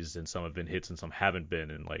movies, and some have been hits and some haven't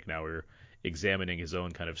been, and like now we're examining his own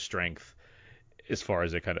kind of strength as far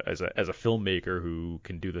as as a filmmaker who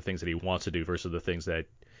can do the things that he wants to do versus the things that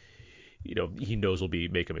he knows will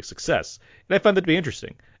make him a success. And I find that to be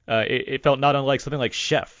interesting. It felt not unlike something like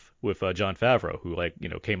Chef with Jon Favreau,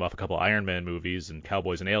 who came off a couple Iron Man movies and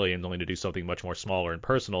Cowboys and Aliens, only to do something much more smaller and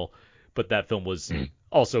personal. But that film was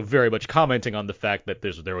also very much commenting on the fact that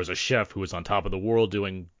there was a chef who was on top of the world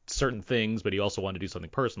doing certain things, but he also wanted to do something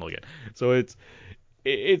personal again. So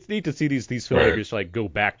it's neat to see these filmmakers like go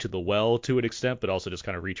back to the well to an extent, but also just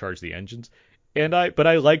kind of recharge the engines. But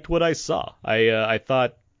I liked what I saw. I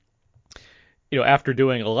thought, after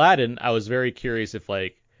doing Aladdin, I was very curious if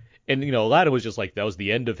Aladdin was just like, that was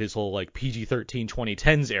the end of his whole like PG-13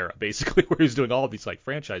 2010s era, basically, where he was doing all of these like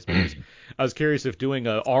franchise movies. I was curious if doing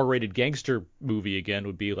a R-rated gangster movie again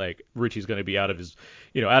would be like Ritchie's going to be out of his,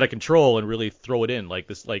 out of control and really throw it in like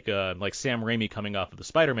this, like Sam Raimi coming off of the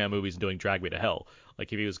Spider-Man movies and doing Drag Me to Hell.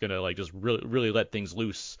 Like if he was going to like just really let things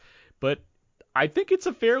loose. But I think it's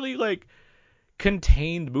a fairly like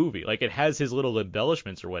contained movie. Like it has his little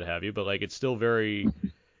embellishments or what have you, but like it's still very,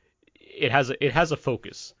 it has a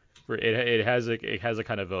focus. It has a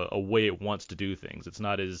kind of a way it wants to do things. It's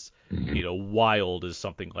not as wild as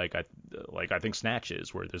something like I think Snatch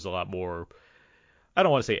is, where there's a lot more, I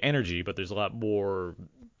don't want to say energy, but there's a lot more,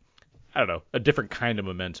 I don't know, a different kind of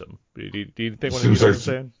momentum. Do you think what I'm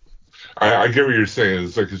saying? I get what you're saying.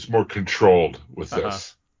 It's like it's more controlled with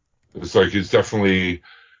this. It's like it's definitely,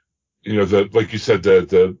 like you said,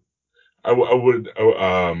 the I would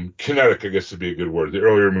kinetic, I guess would be a good word. The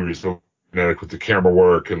earlier movies were kinetic with the camera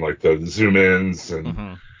work and like the zoom ins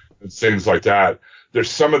and things like that. There's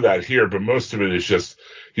some of that here, but most of it is just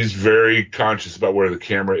he's very conscious about where the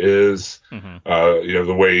camera is.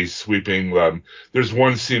 The way he's sweeping. There's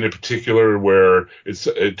one scene in particular where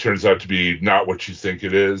it turns out to be not what you think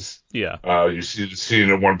it is. Yeah. You see the scene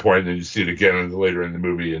at one point, and then you see it again later in the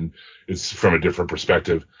movie, and it's from a different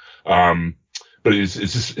perspective. But it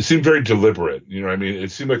seemed very deliberate. You know what I mean?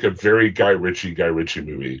 It seemed like a very Guy Ritchie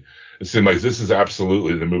movie. It seemed like this is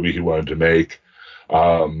absolutely the movie he wanted to make.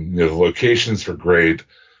 The locations were great.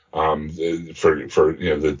 For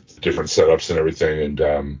the different setups and everything.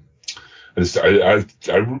 And I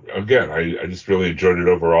just really enjoyed it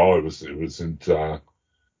overall.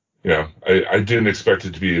 I didn't expect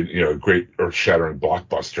it to be a great earth-shattering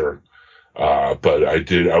blockbuster. But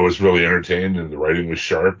I was really entertained, and the writing was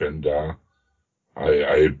sharp, and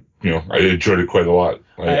I enjoyed it quite a lot.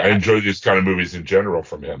 I enjoy these kind of movies in general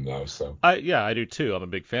from him, though. So I do too. I'm a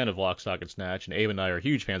big fan of Lock, Stock, and Snatch, and Abe and I are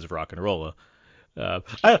huge fans of Rock and Rolla. I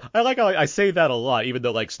like how I say that a lot, even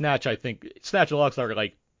though like Snatch and Lock, Stock are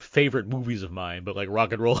like favorite movies of mine, but like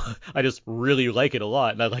Rock and Rolla, I just really like it a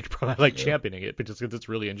lot, and I like championing it, but just because it's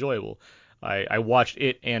really enjoyable. I watched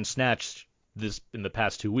it and Snatch this in the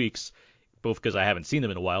past 2 weeks, both because I haven't seen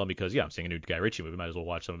them in a while, and because I'm seeing a new Guy Ritchie movie, might as well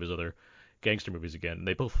watch some of his other gangster movies again. And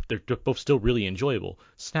they're both still really enjoyable.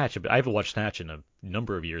 Snatch, I haven't watched Snatch in a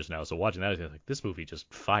number of years now, so watching that, I was like, this movie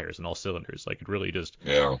just fires in all cylinders. Like, it really just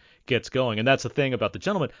gets going. And that's the thing about The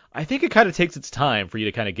Gentleman. I think it kind of takes its time for you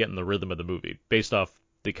to kind of get in the rhythm of the movie, based off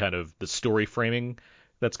the kind of the story framing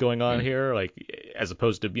that's going on here, like as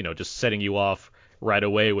opposed to just setting you off right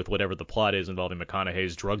away with whatever the plot is involving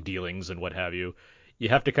McConaughey's drug dealings and what have you. You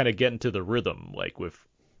have to kind of get into the rhythm, like with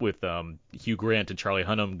Hugh Grant and Charlie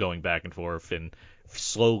Hunnam going back and forth and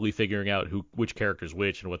slowly figuring out which character's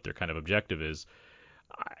which and what their kind of objective is.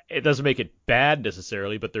 It doesn't make it bad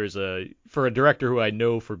necessarily, but for a director who I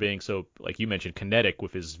know for being so, like you mentioned, kinetic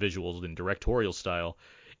with his visuals and directorial style,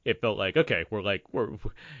 it felt like, okay, we're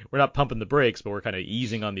not pumping the brakes, but we're kind of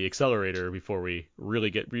easing on the accelerator before we really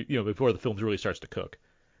before the film really starts to cook.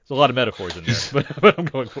 There's a lot of metaphors in there, but I'm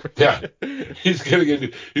going for it. Yeah, he's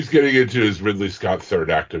getting into his Ridley Scott third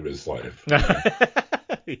act of his life.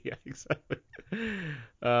 Yeah, exactly.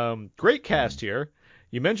 Great cast here.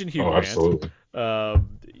 You mentioned Hugh Grant. Absolutely.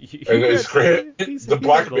 It's great. The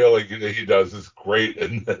blackmailing that he does is great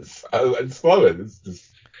in this. I just love it.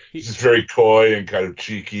 He's just very coy and kind of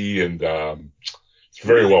cheeky, and it's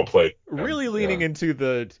very well played. Really leaning into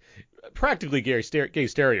the practically gay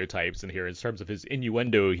stereotypes in here in terms of his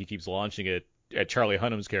innuendo he keeps launching at Charlie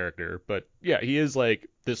Hunnam's character. But yeah, he is like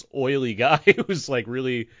this oily guy who's like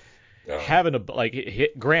really having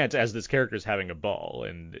hit Grant as this character is having a ball,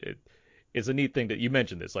 and it's a neat thing that you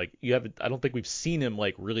mentioned this. Like I don't think we've seen him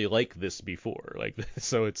like really like this before. Like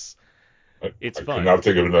so it's fun. I could not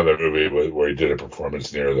think of another movie where he did a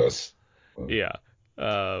performance near this. Yeah.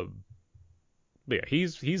 But yeah,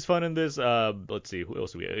 he's fun in this. Let's see, who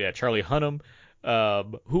else do we have? Yeah, Charlie Hunnam,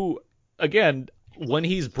 who, again, when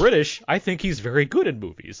he's British, I think he's very good in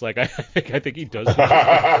movies. Like, I think he does.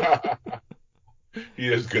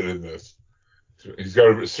 He is good in this. He's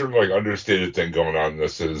got a certain, like, understated thing going on in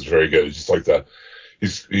this that is very good. It's just like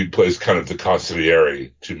he plays kind of the consigliere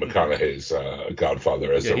to McConaughey's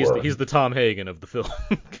Godfather, as it were. He's the Tom Hagen of the film.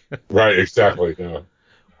 Right, exactly, yeah.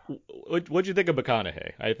 What'd you think of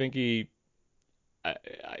McConaughey? I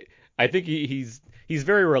think he's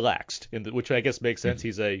very relaxed, which I guess makes sense.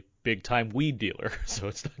 He's a big time weed dealer, so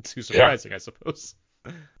it's not too surprising, I suppose.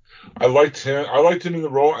 I liked him in the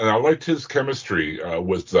role, and I liked his chemistry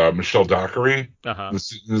with Michelle Dockery.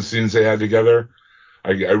 The scenes they had together,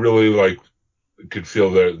 I really could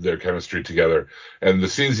feel their chemistry together, and the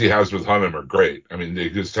scenes he has with Hunnam are great. I mean, they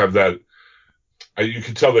just have that. You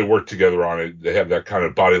can tell they work together on it. They have that kind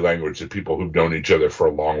of body language that people who've known each other for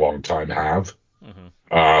a long, long time have.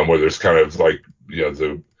 Where there's kind of like,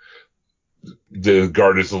 the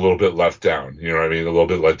guard is a little bit left down, you know what I mean? A little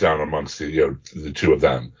bit let down amongst the two of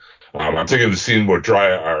them. I'm thinking of the scene where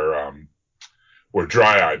Dry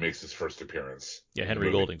Eye makes his first appearance. Yeah,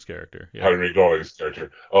 Henry Golding's character. Yeah. Henry Golding's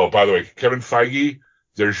character. Oh, by the way, Kevin Feige,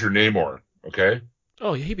 there's your Namor, okay?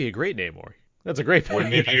 Oh, he'd be a great Namor. That's a great point.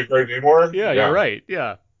 Wouldn't he be a great Namor? Yeah, you're right.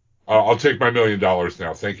 Yeah. I'll take my $1 million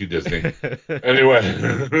now. Thank you, Disney.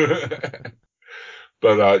 Anyway.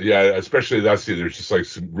 But especially that scene, there's just like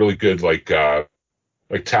some really good like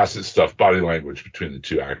tacit stuff, body language between the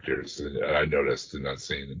two actors that I noticed in that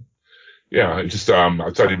scene. And I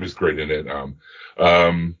thought he was great in it.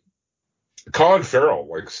 Colin Farrell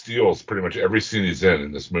like steals pretty much every scene he's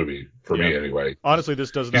in this movie for Yeah. me anyway. Honestly, this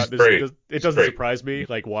does He's not. great. It He's doesn't great. surprise me.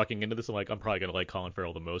 Like walking into this, I'm like, I'm probably gonna like Colin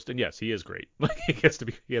Farrell the most. And yes, he is great. Like he has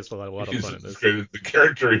a lot of fun in He's this. great. The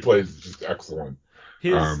character he plays is just excellent.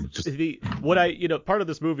 Just Part of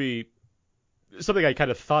this movie, something I kind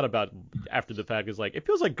of thought about after the fact is like, it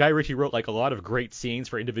feels like Guy Ritchie wrote like a lot of great scenes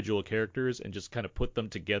for individual characters and just kind of put them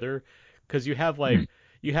together, because you have like.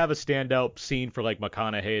 You have a standout scene for like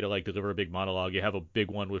McConaughey to like deliver a big monologue. You have a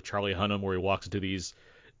big one with Charlie Hunnam where he walks into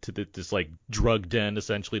this like drug den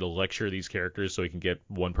essentially to lecture these characters so he can get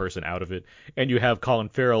one person out of it. And you have Colin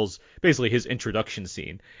Farrell's basically his introduction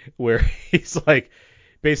scene where he's like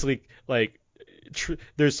basically like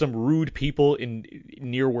there's some rude people in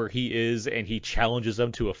near where he is and he challenges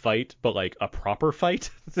them to a fight, but like a proper fight.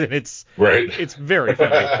 And it's very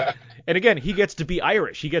funny. And again, he gets to be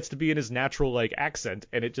Irish. He gets to be in his natural like accent,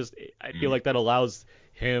 and I feel like that allows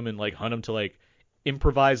him and like Hunnam to like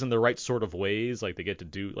improvise in the right sort of ways. Like they get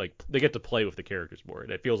to play with the characters more.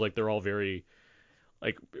 And it feels like they're all very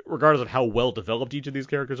like, regardless of how well developed each of these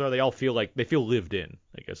characters are, they all feel like they feel lived in,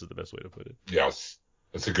 I guess is the best way to put it. Yes.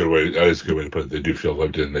 That's a good way. That is a good way to put it. They do feel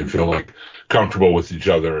lived in. They feel like comfortable with each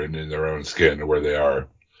other and in their own skin and where they are.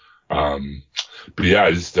 But yeah,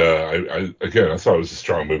 I thought it was a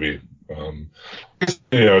strong movie. It's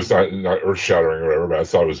not earth shattering or whatever, but I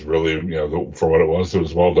thought it was really, for what it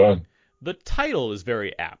was well done. The title is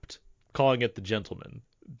very apt, calling it The Gentleman.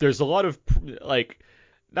 There's a lot of like,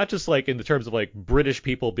 not just like in the terms of like British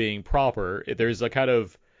people being proper. There's a kind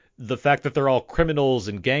of the fact that they're all criminals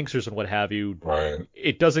and gangsters and what have you. Right.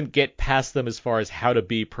 It doesn't get past them as far as how to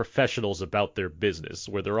be professionals about their business,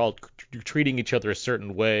 where they're all treating each other a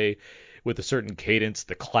certain way with a certain cadence,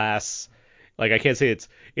 the class. Like I can't say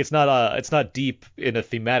it's not deep in a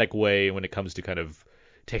thematic way when it comes to kind of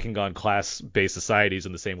taking on class-based societies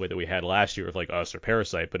in the same way that we had last year with like Us or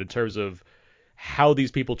Parasite, but in terms of how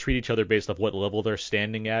these people treat each other based off what level they're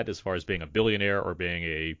standing at, as far as being a billionaire or being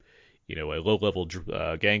a low-level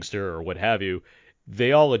gangster or what have you,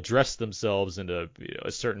 they all address themselves in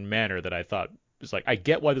a certain manner that I thought was like, I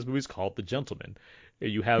get why this movie's called The Gentleman.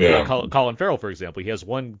 You have Colin Farrell, for example. He has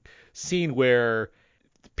one scene where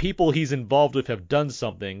people he's involved with have done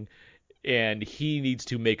something, and he needs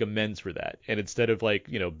to make amends for that. And instead of like,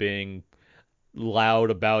 being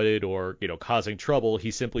loud about it or, causing trouble, he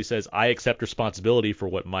simply says, I accept responsibility for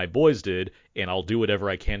what my boys did, and I'll do whatever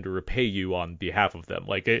I can to repay you on behalf of them.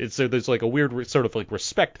 Like, so there's like a weird sort of like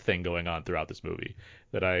respect thing going on throughout this movie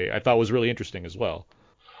that I thought was really interesting as well.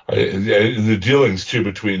 The dealings too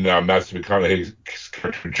between Matthew McConaughey's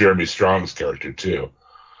character, Jeremy Strong's character too.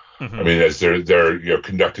 Mm-hmm. I mean, as they're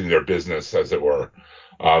conducting their business, as it were,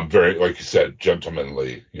 very, like you said,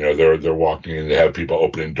 gentlemanly. They're walking and they have people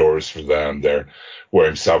opening doors for them. They're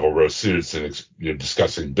wearing Savile Row suits and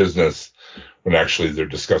discussing business when actually they're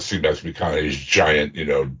discussing Matthew McConaughey's giant,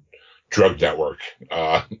 drug network.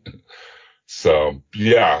 So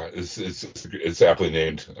yeah, it's aptly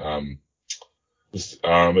named.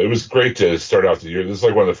 It was great to start out the year. This is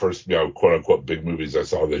like one of the first, quote unquote, big movies I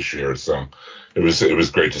saw this year. So it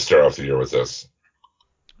was great to start off the year with this.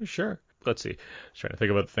 Sure. Let's see. I was trying to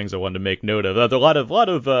think about the things I wanted to make note of. A lot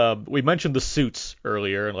of we mentioned the suits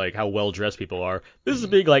earlier and like how well dressed people are. This is a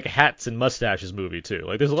big like hats and mustaches movie too.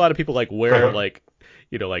 Like there's a lot of people like wear like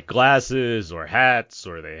like glasses or hats,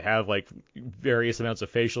 or they have like various amounts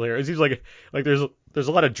of facial hair. It seems like there's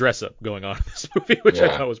a lot of dress up going on in this movie, which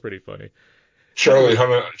I thought was pretty funny. Charlie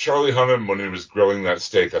Hunnam, when he was grilling that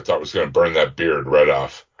steak, I thought was going to burn that beard right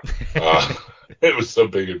off. It was so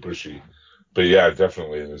big and bushy. But yeah,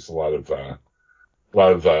 definitely, there's a lot of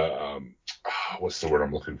what's the word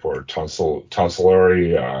I'm looking for?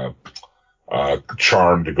 Tonsillary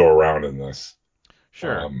charm to go around in this.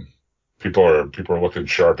 Sure. People are looking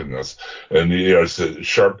sharp in this, and it's a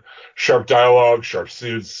sharp dialogue, sharp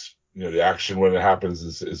suits. The action when it happens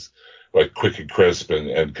is like quick and crisp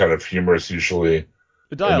and kind of humorous usually.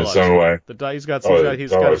 The dialogue. In its own way.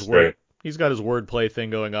 He's got his wordplay thing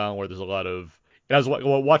going on where there's a lot of. And I was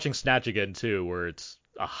watching Snatch again too, where it's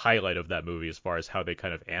a highlight of that movie as far as how they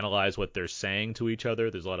kind of analyze what they're saying to each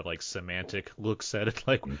other. There's a lot of like semantic looks at it,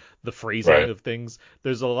 like the phrasing of things.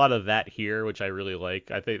 There's a lot of that here, which I really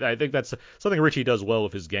like. I think that's something Ritchie does well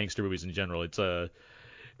with his gangster movies in general. It's not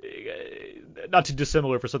too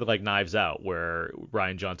dissimilar for something like Knives Out, where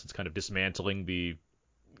Rian Johnson's kind of dismantling the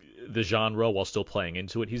genre while still playing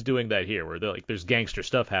into it. He's doing that here, where there's gangster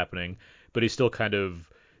stuff happening, but he's still kind of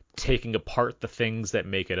taking apart the things that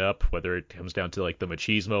make it up, whether it comes down to like the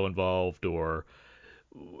machismo involved or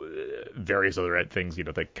various other things,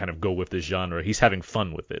 that kind of go with this genre. He's having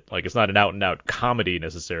fun with it. Like, it's not an out and out comedy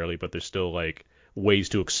necessarily, but there's still like ways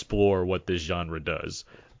to explore what this genre does,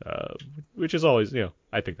 which is always,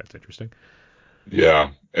 I think that's interesting. Yeah,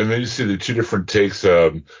 and then you see the two different takes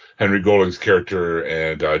Henry Golding's character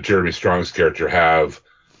and Jeremy Strong's character have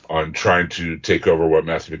on trying to take over what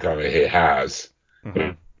Matthew McConaughey has.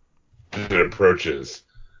 Mm-hmm. The approaches,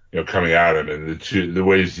 coming at him, and the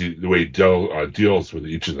way he deals with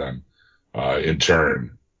each of them in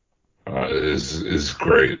turn is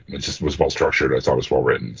great. It just was well structured. I thought it was well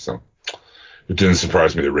written. So it didn't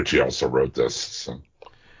surprise me that Ritchie also wrote this. So. I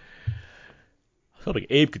was hoping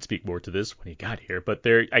Abe could speak more to this when he got here, but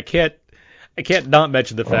I can't not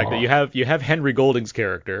mention the fact that you have Henry Golding's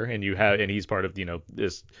character, and he's part of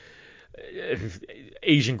this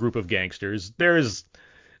Asian group of gangsters. There's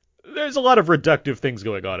a lot of reductive things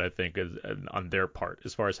going on, I think, on their part,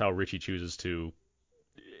 as far as how Ritchie chooses to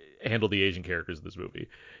handle the Asian characters in this movie.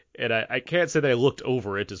 And I can't say that I looked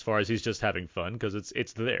over it as far as he's just having fun, because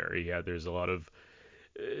it's there. There's a lot of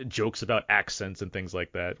jokes about accents and things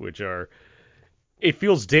like that, which are. It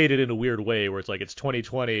feels dated in a weird way, where it's like it's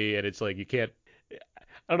 2020 and it's like you can't.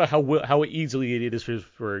 I don't know how easily it is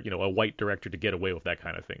for a white director to get away with that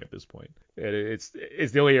kind of thing at this point. And it's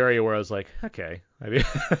the only area where I was like, okay. I mean,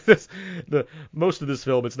 most of this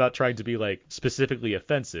film, it's not trying to be like specifically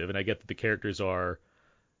offensive, and I get that the characters are,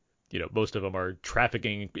 most of them are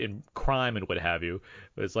trafficking in crime and what have you.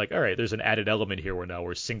 But it's like, all right, there's an added element here where now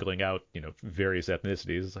we're singling out various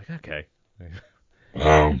ethnicities. It's like, okay.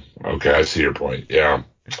 Okay, I see your point. Yeah,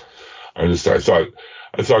 I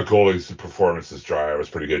thought Golding's performance as Dry was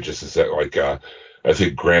pretty good. Just as that, like, I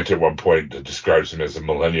think Grant at one point describes him as a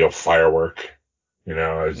millennial firework.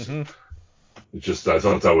 I thought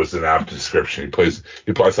that was an apt description. I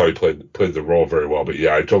thought he played the role very well. But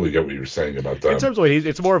yeah, I totally get what you were saying about that. In terms of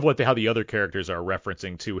it's more of how the other characters are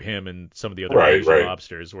referencing to him and some of the other Asian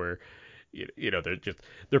mobsters, where.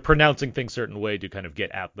 They're pronouncing things certain way to kind of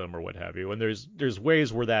get at them or what have you. And there's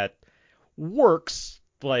ways where that works,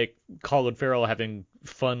 like Colin Farrell having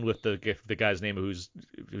fun with the guy's name whose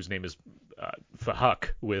name is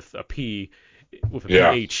Fahuk with a P with a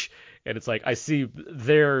PH, and it's like I see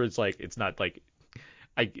there it's like it's not like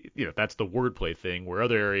that's the wordplay thing, where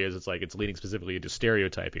other areas it's like it's leading specifically into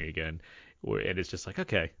stereotyping again. And it's just like,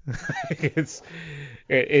 okay, it's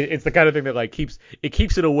the kind of thing that like keeps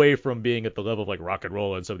it away from being at the level of like Rock and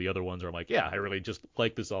Roll and some of the other ones where I'm like, yeah, I really just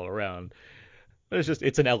like this all around. But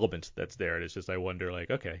it's an element that's there, and it's just I wonder like,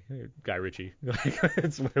 okay, Guy Ritchie,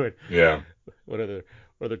 what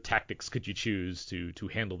other tactics could you choose to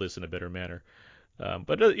handle this in a better manner?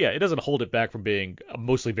 But it doesn't hold it back from being a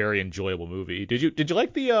mostly very enjoyable movie. Did you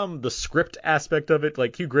like the script aspect of it?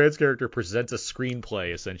 Like Hugh Grant's character presents a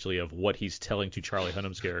screenplay essentially of what he's telling to Charlie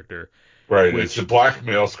Hunnam's character. Right, it's a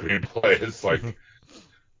blackmail screenplay. It's like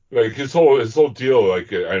like his whole deal.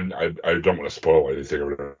 Like I don't want to spoil anything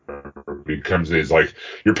or whatever. He comes in, he's like,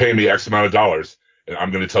 "You're paying me X amount of dollars, and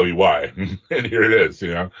I'm going to tell you why." And here it is,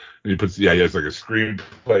 And he puts he has like a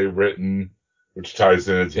screenplay written, which ties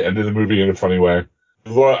in at the end of the movie in a funny way.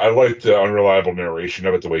 I liked the unreliable narration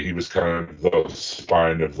of it, the way he was kind of the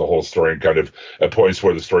spine of the whole story, and kind of at points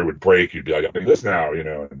where the story would break, you'd be like, "I'm doing this now,"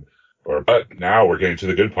 but now we're getting to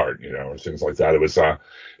the good part, or things like that.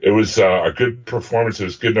 It was a good performance. It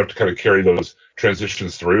was good enough to kind of carry those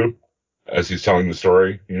transitions through as he's telling the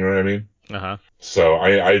story. You know what I mean? Uh-huh. So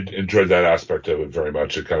I enjoyed that aspect of it very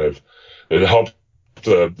much. It helped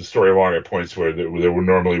the story along at points where there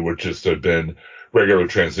normally would just have been regular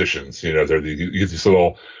transitions. You get these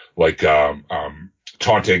little like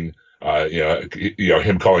taunting,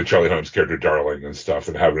 him calling Charlie Hunnam's character darling and stuff,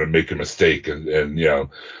 and having to make a mistake, and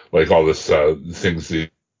like all this things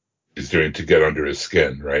he's doing to get under his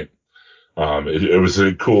skin, right? It was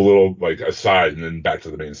a cool little like aside, and then back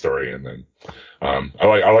to the main story, and then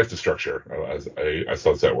I like the structure. I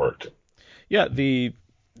thought that worked. Yeah, the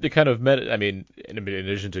kind of in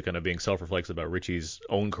addition to kind of being self-reflexive about Ritchie's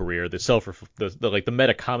own career, the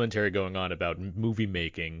meta commentary going on about movie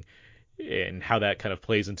making and how that kind of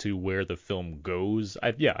plays into where the film goes.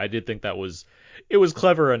 I did think it was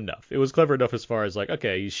clever enough. It was clever enough as far as like,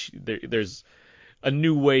 okay, there's a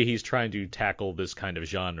new way he's trying to tackle this kind of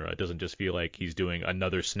genre. It doesn't just feel like he's doing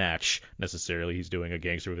another Snatch necessarily. He's doing a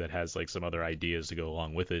gangster movie that has like some other ideas to go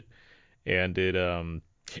along with it, and it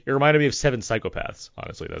reminded me of Seven Psychopaths,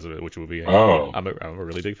 honestly. Which movie I'm a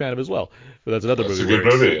really big fan of as well. But that's another movie. It's a good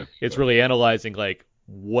movie. It's really analyzing like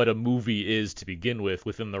what a movie is to begin with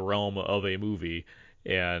within the realm of a movie,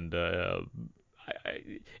 and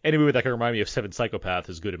any movie that can remind me of Seven Psychopaths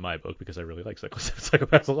is good in my book because I really like Seven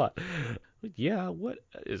Psychopaths a lot. But yeah, what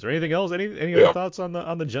is there anything else? Any other thoughts on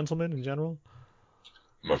the Gentleman in general?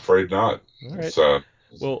 I'm afraid not. All right.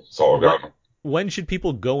 Well, it's all I've got. When should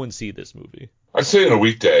people go and see this movie? I'd say in a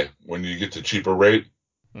weekday when you get the cheaper rate.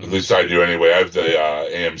 At least I do anyway. I have the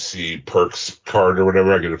AMC Perks card or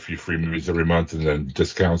whatever. I get a few free movies every month and then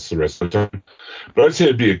discounts the rest of the time. But I'd say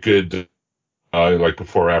it'd be a good, like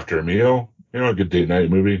before or after a meal, a good date night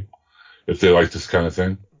movie if they like this kind of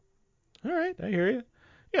thing. All right, I hear you.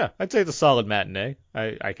 Yeah, I'd say it's a solid matinee.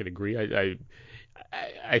 I could agree.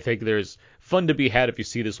 I think there's fun to be had if you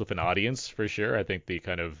see this with an audience for sure. I think the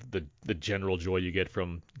kind of the general joy you get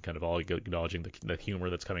from kind of all acknowledging the humor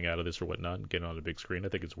that's coming out of this or whatnot, and getting on a big screen, I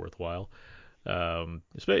think it's worthwhile.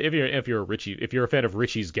 If you're a fan of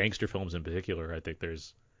Ritchie's gangster films in particular, I think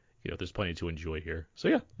there's plenty to enjoy here. So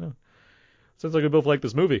yeah, sounds like we both like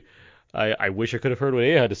this movie. I wish I could have heard what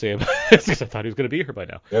Aya had to say about it because I thought he was going to be here by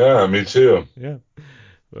now. Yeah, me too. Yeah,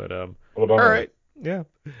 but what about all right, yeah,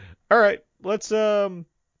 all right. Let's well,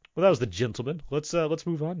 that was The Gentleman. Let's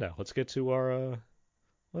move on now. Let's get to our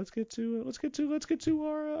our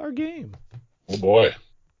game. Oh boy.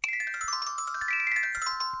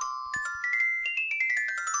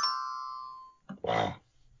 Wow.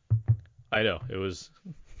 I know it was.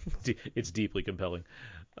 It's deeply compelling.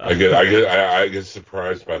 I get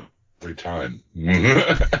surprised by every time.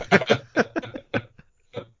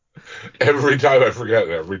 Every time I forget.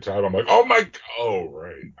 Every time I'm like, oh my. Oh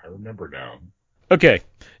right, I remember now. Okay,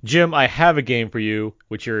 Jim, I have a game for you,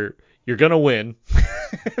 which you're gonna win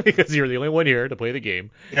because you're the only one here to play the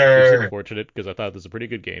game. Yeah. Which is unfortunate because I thought this was a pretty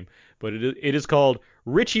good game, but it is called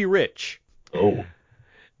Richie Rich. Oh.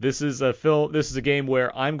 This is a film. This is a game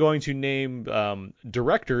where I'm going to name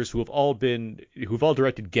directors who've all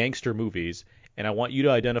directed gangster movies, and I want you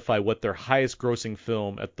to identify what their highest grossing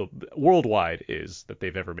film at the worldwide is that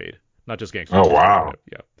they've ever made, not just gangster. Oh wow.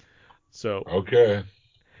 Yeah. So. Okay.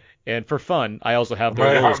 And for fun, I also have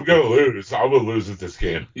I'm gonna lose. I will lose at this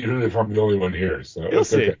game, even if I'm the only one here. So you'll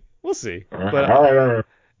see. Okay. We'll see. All right. But All right.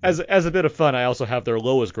 as a bit of fun, I also have their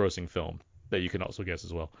lowest grossing film that you can also guess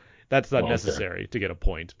as well. That's not necessary to get a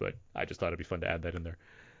point, but I just thought it'd be fun to add that in there.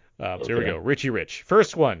 So here we go. Richie Rich.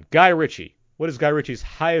 First one, Guy Ritchie. What is Guy Ritchie's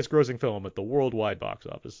highest grossing film at the worldwide box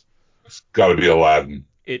office? It's got to be Aladdin.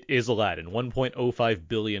 It is Aladdin. $1.05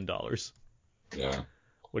 billion. Yeah.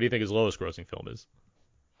 What do you think his lowest grossing film is?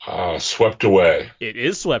 Swept Away. It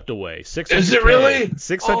is Swept Away. 600K. Is it really?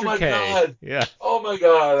 600K. Oh my God. Yeah. Oh my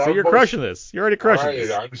God. So you're crushing this. You're already crushing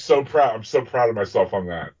this. I'm so proud. I'm so proud of myself on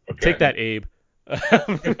that. Okay. Take that, Abe. Take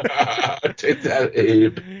that,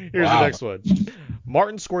 Abe. Here's the next one.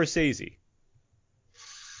 Martin Scorsese.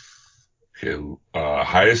 Okay.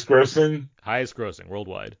 Highest grossing? Highest grossing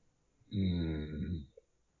worldwide. I'm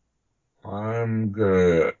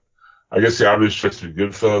gonna. I guess the obvious choice would be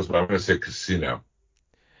Goodfellas, but I'm gonna say Casino.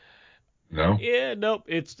 No? Yeah, nope.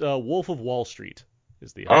 It's Wolf of Wall Street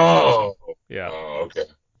is the Oh. Yeah. Oh, okay.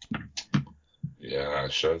 Yeah, I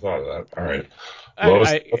should have thought of that. All right.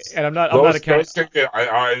 I'm not accounting.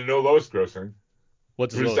 I know lowest grossing.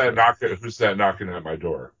 What's who's that knocking? Who's that knocking at my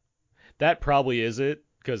door? That probably is it,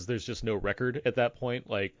 because there's just no record at that point.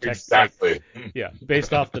 Exactly. Yeah,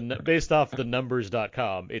 based off the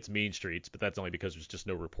numbers.com, it's Mean Streets, but that's only because there's just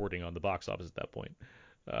no reporting on the box office at that point.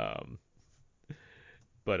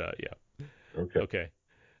 Yeah. Okay.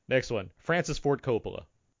 Next one, Francis Ford Coppola.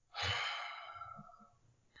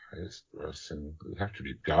 Highest grossing would have to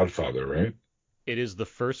be Godfather, right? It is the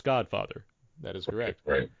first Godfather. That is correct.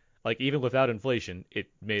 Right. Like, even without inflation, it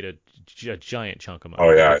made a giant chunk of money.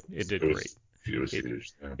 Oh yeah, it did great. It was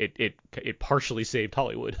huge. Yeah. It partially saved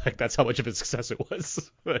Hollywood. Like, that's how much of a success it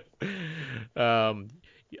was. But,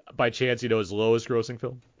 by chance, you know his lowest grossing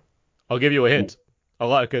film? I'll give you a hint. A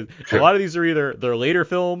lot of these are either their later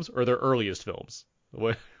films or their earliest films.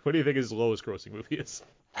 What do you think his lowest grossing movie is?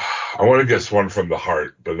 I want to guess One from the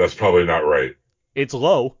Heart, but that's probably not right. It's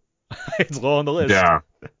low. It's low on the list. Yeah,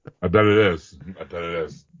 I bet it is.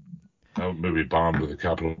 That movie bombed with a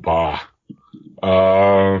capital Ba.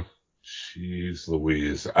 Jeez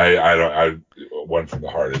Louise. I One from the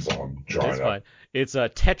Heart is all I'm drawing up. Fine. It's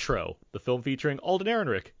Tetro, the film featuring Alden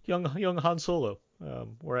Ehrenreich, young Han Solo,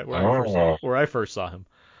 where I first saw him.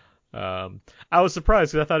 I was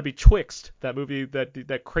surprised because I thought it'd be Twixt, that movie,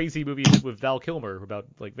 that crazy movie with Val Kilmer about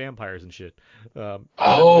like vampires and shit. I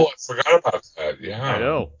forgot about that. Yeah, I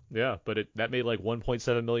know. Yeah, but that made like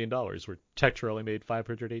 $1.7 million, where Tetro only made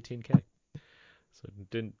 $518K. So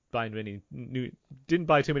didn't buy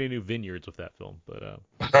too many new vineyards with that film. But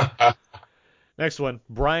next one,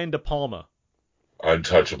 Brian De Palma.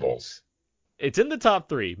 Untouchables. It's in the top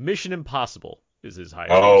 3. Mission Impossible is his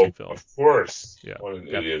highest Oh, grossing film. of course. Yeah. What an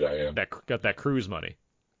idiot I am. Got that cruise money.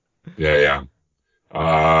 Yeah.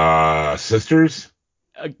 Sisters?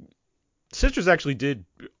 Sisters actually did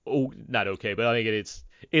not okay, but I think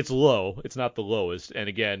it's low. It's not the lowest. And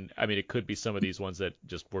again, I mean, it could be some of these ones that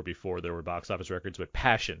just were before there were box office records. But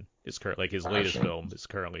Passion is like his latest film is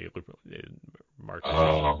currently marked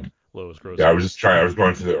as his lowest grossing. Yeah, I was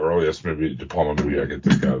going for the earliest movie, De Palma movie I could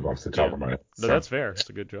think of off the top of my head. No, that's fair. It's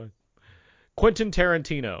a good choice. Quentin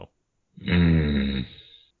Tarantino.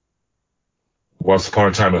 Once Upon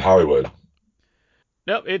a Time in Hollywood.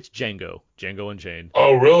 Nope, it's Django. Django Unchained.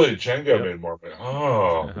 Oh, really? Django made more money.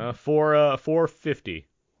 Oh. $450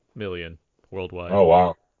 million worldwide. Oh,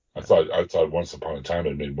 wow. I thought Once Upon a Time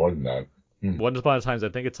had made more than that. Once Upon a Time, I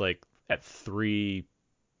think it's like at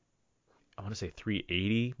I want to say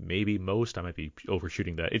 380, maybe most. I might be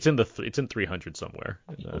overshooting that. It's in 300 somewhere.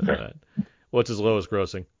 Okay. What's his lowest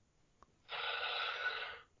grossing?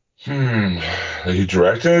 He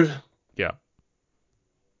directed? Yeah.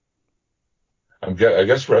 I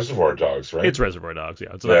guess Reservoir Dogs, right? It's Reservoir Dogs,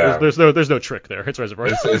 yeah. There's no trick there. It's Reservoir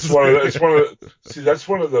Dogs. It's one of see, that's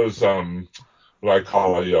one of those what I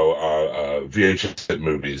call VHS hit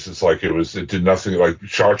movies. It's like it did nothing, like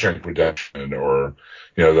Shawshank Redemption, or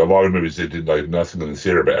a lot of movies they did like nothing in the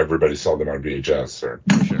theater, but everybody saw them on VHS or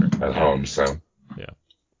at home. So yeah.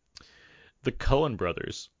 The Coen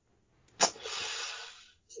Brothers.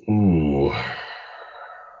 Ooh.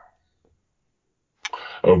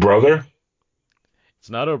 Oh, Brother? It's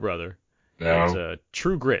not Oh Brother. No. It's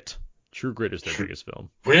True Grit. True Grit is their biggest film.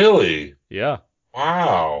 Really? Yeah.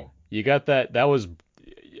 Wow. You got that.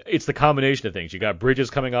 It's the combination of things. You got Bridges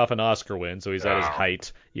coming off an Oscar win, so he's at his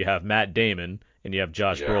height. You have Matt Damon, and you have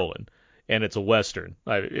Josh Brolin. And it's a western,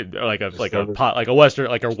 like a western,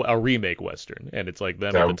 like a remake western, and it's like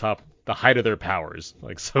them at the height of their powers,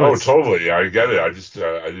 like so. Oh, totally, I get it. I just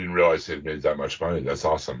I didn't realize they made that much money. That's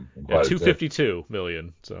awesome. Yeah, $252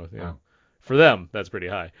 million. So yeah, for them that's pretty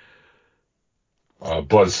high.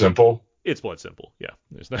 Blood Simple. It's Blood Simple. Yeah,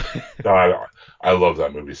 there's no. I love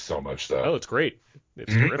that movie so much, though. Oh, it's great.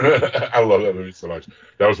 It's terrific. I love that movie so much.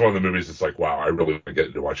 That was one of the movies that's like, wow, I really want to get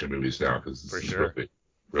into watching movies now because it's really,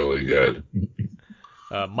 really good.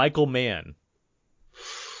 Michael Mann.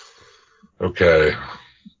 Okay.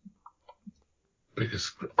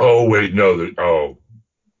 Oh wait, no.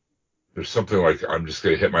 There's something like I'm just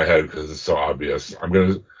gonna hit my head because it's so obvious. I'm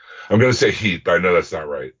gonna say Heat, but I know that's not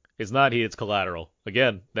right. It's not Heat. It's Collateral.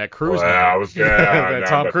 Again, that Cruise money. That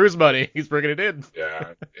Tom Cruise money. He's bringing it in.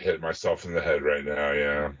 Yeah, hit myself in the head right now.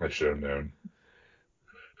 Yeah, I should have known.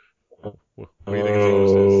 What do you think his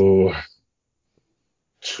lowest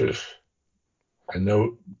is? I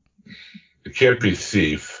know it can't be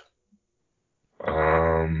Thief.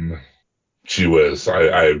 Gee whiz,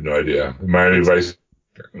 I have no idea. Miami Vice.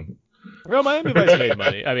 Well, Miami Vice made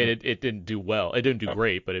money. I mean, it didn't do well. It didn't do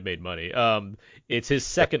great, but it made money. It's his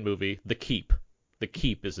second movie, The Keep. The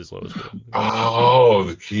Keep is his lowest movie. Oh,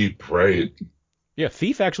 The Keep, right. Yeah,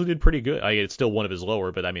 Thief actually did pretty good. It's still one of his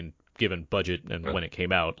lower, but I mean, given budget and when it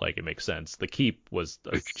came out, like, it makes sense. The Keep was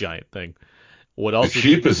a giant thing. What else? The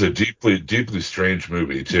Keep is a deeply, deeply strange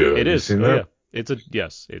movie too. It is. Seen that? Yeah.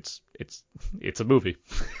 It's a movie.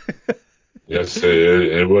 Yes,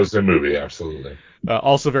 it was a movie, absolutely.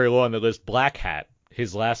 Also very low on the list, Black Hat,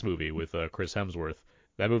 his last movie with Chris Hemsworth.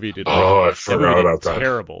 That movie did. I forgot about that.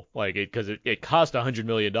 Terrible, because it cost $100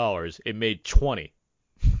 million. It made 20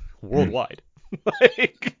 worldwide. We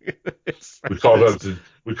call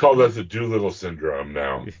that the Doolittle syndrome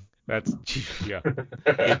now.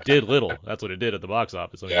 It did little. That's what it did at the box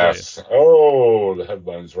office. Yes. Oh, the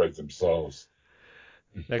headlines write themselves.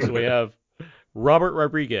 Next we have Robert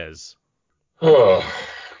Rodriguez. No,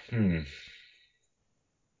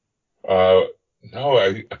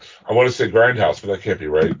 I want to say Grindhouse, but that can't be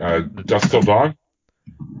right. Dusk Till Dawn?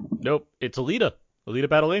 Nope, it's Alita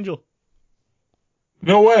Battle Angel.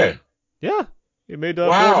 No way. Yeah, it made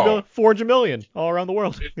 $400 million all around the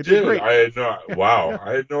world. It did. Great. I had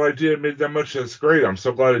no idea it made that much. That's great. I'm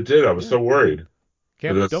so glad it did. I was so worried.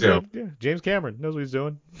 James Cameron knows what he's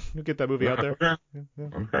doing. He'll get that movie out there. Okay.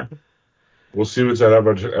 Okay. We'll see what's at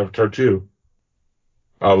Avatar 2.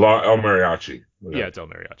 El Mariachi. Yeah, it's El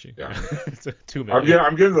Mariachi. Yeah. It's $2 million.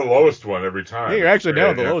 I'm getting the lowest one every time. Yeah, you're actually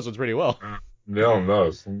nailing the lowest ones pretty well. Nailing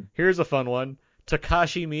those. Here's a fun one.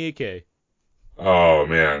 Takashi Miike. Oh,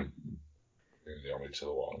 man.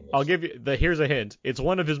 I'll give you here's a hint. It's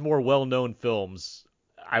one of his more well-known films,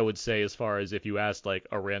 I would say, as far as if you asked like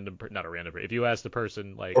if you asked a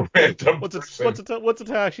person like what's a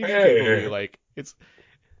Takashi Miike movie, like it's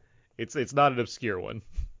not an obscure one.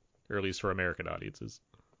 or at least for American audiences.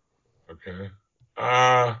 Okay.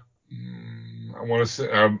 I want to say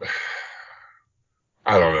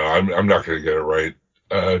I don't know. I'm not going to get it right.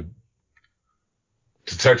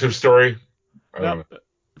 Detective Story. I don't No, know.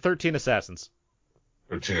 13 Assassins.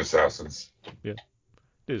 13 Assassins. Yeah,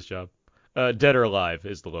 did his job. Dead or Alive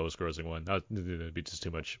is the lowest grossing one. It'd be just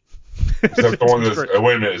too much. Is that the one that's?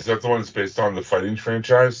 Wait a minute. Is that the one that's based on the fighting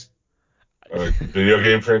franchise? Video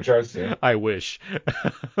game franchise? Yeah. I wish.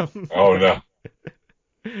 Oh no.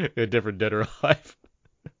 A different Dead or Alive.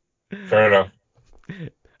 Fair enough.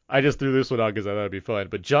 I just threw this one out because I thought it'd be fun.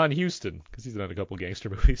 But John Huston, because he's done a couple gangster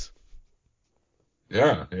movies.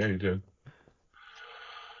 Yeah, you did.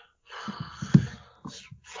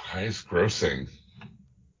 Highest grossing.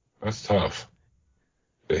 That's tough.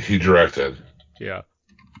 That he directed. Yeah.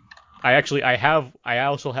 I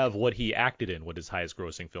also have what he acted in, what his highest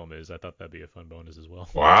grossing film is. I thought that'd be a fun bonus as well.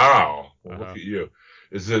 Wow. Well, look at you.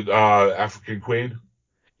 Is it African Queen?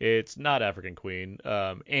 It's not African Queen.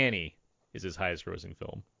 Annie is his highest grossing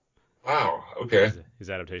film. Wow. Okay. His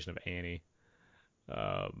adaptation of Annie.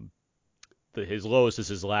 His lowest is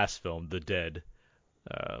his last film, The Dead.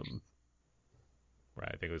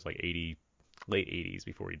 Right, I think it was like late 80s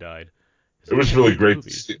before he died. It was really great to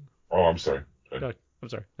see. Oh, I'm sorry. I'm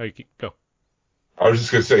sorry. No, go. I was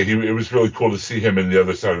just gonna say it was really cool to see him in The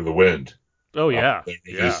Other Side of the Wind. Oh yeah, They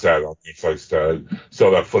released that on Netflix.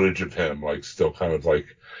 Saw that footage of him, like still kind of like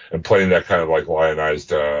and playing that kind of like lionized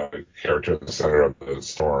character in the center of the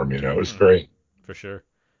storm. It was great. For sure.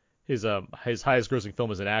 His highest grossing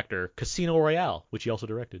film as an actor, Casino Royale, which he also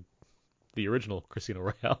directed, the original Casino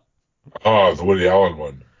Royale. Oh, the Woody Allen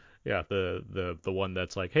one. Yeah, the one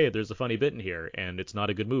that's like, hey, there's a funny bit in here, and it's not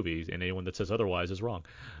a good movie, and anyone that says otherwise is wrong.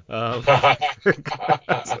 God,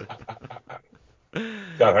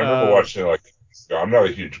 I remember watching it like. I'm not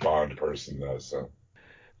a huge Bond person though, so.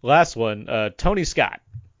 Last one, Tony Scott.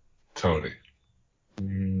 Tony.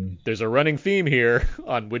 There's a running theme here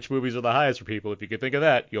on which movies are the highest for people. If you can think of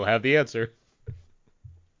that, you'll have the answer.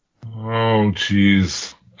 Oh,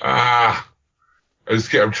 jeez.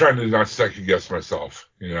 I'm trying to not second guess myself,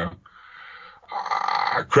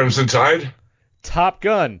 Crimson Tide? Top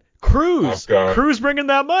Gun. Cruise. Top Gun. Cruise bringing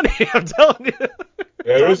that money, I'm telling you.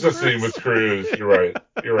 Yeah, it was a theme with Cruise. You're right.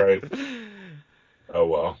 Oh,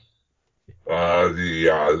 well.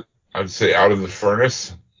 I'd say Out of the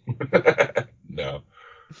Furnace. No.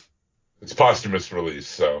 It's posthumous release,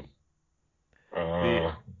 so.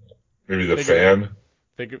 Maybe The Fan.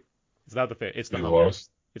 It's not The Fan. It's The Hunger. Lost.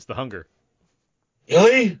 It's The Hunger.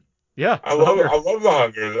 Really? Yeah. I love The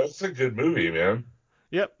Hunger. That's a good movie, man.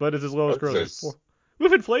 Yep, but it's his lowest gross.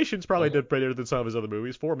 With inflation, it's probably did better than some of his other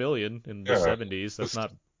movies. $4 million in the 70s. That's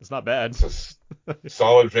not bad. It's a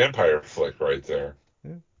solid vampire flick right there.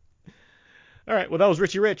 Yeah. All right. Well, that was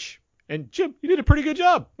Richie Rich. And Jim, you did a pretty good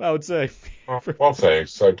job, I would say. Well,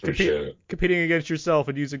 thanks. I appreciate it. Competing against yourself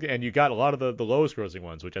and you got a lot of the lowest grossing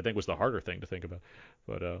ones, which I think was the harder thing to think about.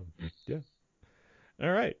 But yeah.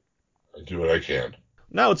 All right. I do what I can.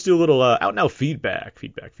 Now let's do a little out now feedback,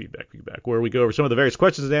 where we go over some of the various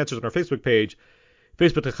questions and answers on our Facebook page,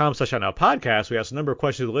 facebook.com/outnowpodcast. We asked a number of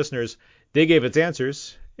questions to the listeners. They gave us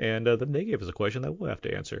answers, and then they gave us a question that we'll have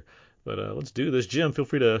to answer. But let's do this. Jim, feel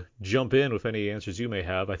free to jump in with any answers you may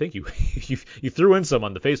have. I think you threw in some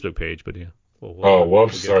on the Facebook page, but yeah.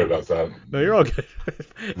 Whoops. Sorry about that. No, you're all good.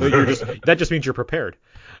 That just means you're prepared.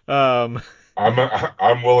 I'm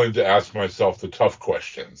willing to ask myself the tough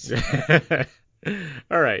questions.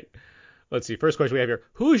 All right. Let's see. First question we have here.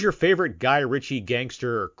 Who is your favorite Guy Ritchie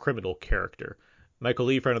gangster or criminal character? Michael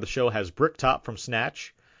Lee, friend of the show, has Bricktop from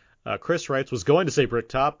Snatch. Chris writes, was going to say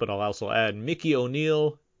Bricktop, but I'll also add Mickey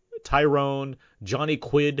O'Neill, Tyrone, Johnny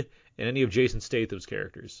Quid, and any of Jason Statham's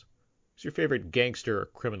characters. Who's your favorite gangster or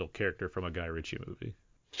criminal character from a Guy Ritchie movie?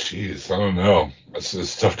 Jeez, I don't know.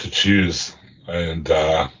 It's tough to choose. And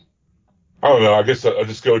I don't know. I guess I'll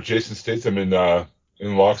just go with Jason Statham in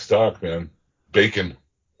Lock, Stock, man. Bacon.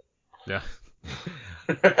 Yeah.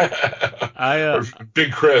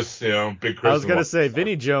 Big Chris, Big Chris. I was gonna say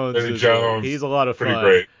Vinny Jones. He's a lot of pretty fun.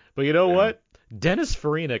 Great. But you know what? Dennis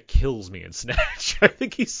Farina kills me in Snatch. I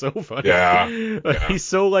think he's so funny. Yeah. He's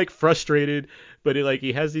so frustrated, but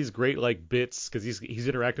he has these great bits because he's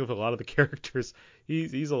interacting with a lot of the characters.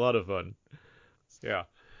 He's a lot of fun. Yeah.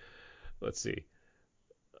 Let's see.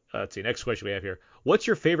 Next question we have here. What's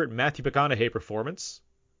your favorite Matthew McConaughey performance?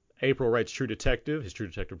 April writes True Detective, his True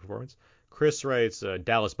Detective performance. Chris writes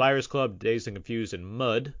Dallas Buyers Club, Dazed and Confused, and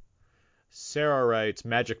Mud. Sarah writes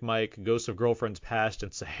Magic Mike, Ghosts of Girlfriends Past,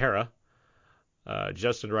 and Sahara.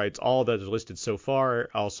 Justin writes all that is listed so far.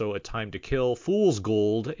 Also A Time to Kill, Fool's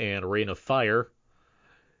Gold, and Reign of Fire.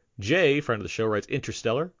 Jay, friend of the show, writes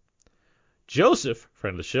Interstellar. Joseph,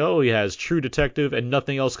 friend of the show, he has True Detective and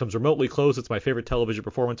Nothing Else Comes Remotely Close. It's my favorite television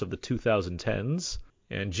performance of the 2010s.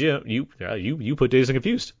 And Jim, you put Dazed and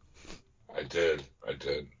Confused. I did.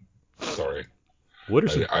 Sorry.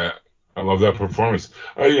 Wooderson. I love that performance.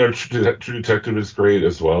 True Detective is great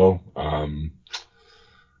as well. I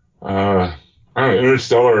don't know,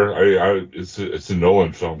 Interstellar. It's a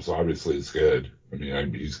Nolan film, so obviously it's good. I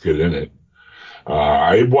mean, he's good in it.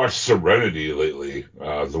 I watched Serenity lately,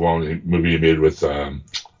 the movie he made with Van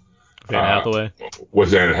Hathaway.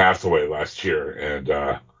 Was Anne Hathaway last year,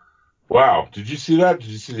 and wow, did you see that? Did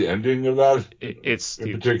you see the ending of that? It's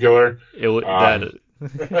in particular.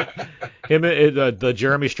 The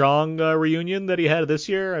Jeremy Strong reunion that he had this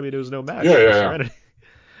year. I mean, it was no match. Yeah.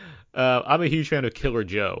 I'm a huge fan of Killer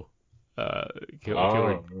Joe.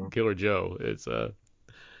 Killer Joe. It's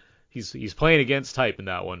he's playing against type in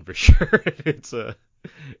that one for sure. It's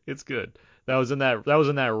good. That was in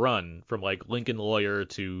that run from like Lincoln Lawyer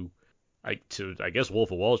to I guess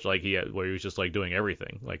Wolf of Wall Street, where he was just like doing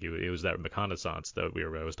everything. Like it was that reconnaissance that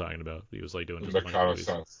I was talking about. He was like doing just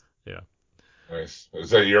reconnaissance. Yeah. Nice.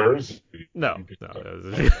 Is that yours? No.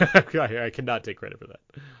 I cannot take credit for that.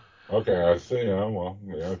 Okay, I see.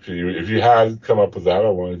 If you had come up with that, I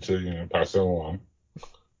wanted to pass it along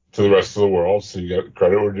to the rest of the world, so you got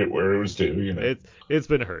credit where it was due. It's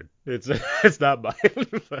been heard. It's not mine.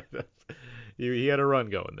 But, he had a run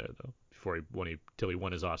going there though till he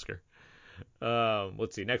won his Oscar.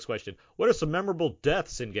 Let's see. Next question. What are some memorable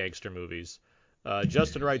deaths in gangster movies?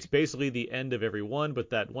 Justin writes basically the end of every one,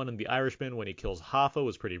 but that one in The Irishman when he kills Hoffa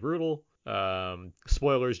was pretty brutal.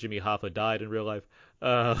 Spoilers: Jimmy Hoffa died in real life.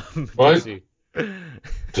 What?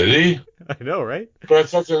 Did he? I know, right? But I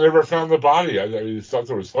thought they never found the body. I thought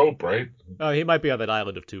there was hope, right? He might be on that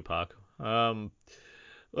island of Tupac.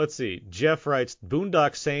 Let's see. Jeff writes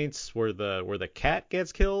Boondock Saints where the cat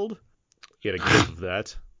gets killed. Get a gif of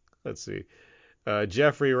that. Let's see.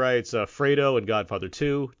 Jeffrey writes Fredo in Godfather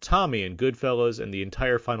 2, Tommy in Goodfellas, and the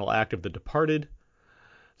entire final act of The Departed.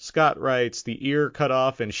 Scott writes the ear cut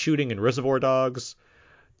off and shooting in Reservoir Dogs.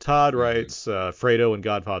 Todd writes Fredo in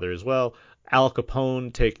Godfather as well. Al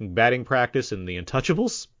Capone taking batting practice in The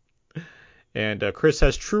Untouchables. And Chris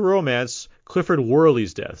has True Romance, Clifford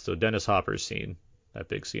Worley's death, so Dennis Hopper's scene, that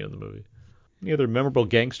big scene in the movie. Any other memorable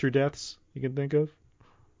gangster deaths you can think of?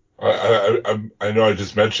 I know I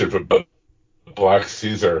just mentioned, but Black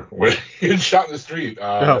Caesar, when he gets shot in the street,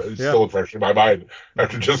 it's still fresh in my mind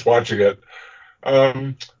after just watching it.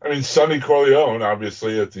 I mean, Sonny Corleone,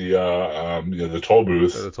 obviously, at the toll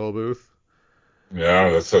booth. The toll booth. Yeah,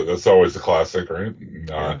 that's always a classic, right?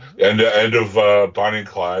 End of Bonnie and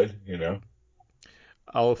Clyde,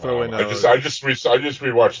 I'll throw in. I just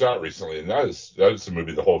rewatched that recently, and that is a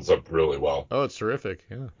movie that holds up really well. Oh, it's terrific.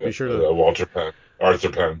 Yeah. Be sure to Arthur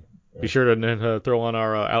Penn. Be sure to throw on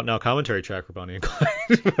our out now commentary track for Bonnie and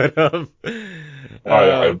Clyde.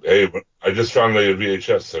 I just found the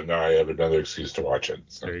VHS, so now I have another excuse to watch it.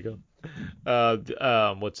 So. There you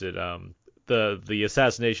go. What's it? The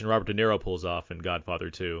assassination Robert De Niro pulls off in Godfather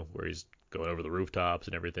 2, where he's going over the rooftops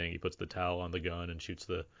and everything. He puts the towel on the gun and shoots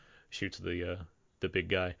the big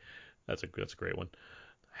guy. That's a great one.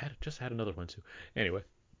 I just had another one too. Anyway,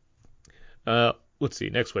 let's see.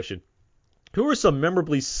 Next question. Who are some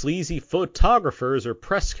memorably sleazy photographers or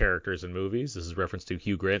press characters in movies? This is reference to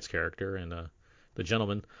Hugh Grant's character in The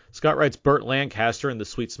Gentleman. Scott writes Burt Lancaster in The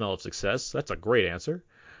Sweet Smell of Success. That's a great answer.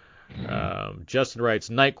 Justin writes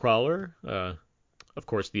Nightcrawler. Of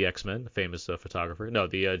course, the X-Men, the famous photographer. No,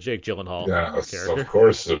 the Jake Gyllenhaal character. Of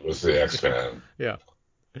course it was the X-Men. Yeah.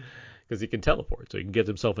 Because he can teleport, so he can get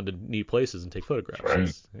himself into neat places and take photographs.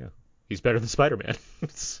 Right. He's better than Spider-Man.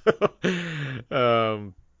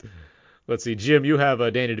 Let's see, Jim, you have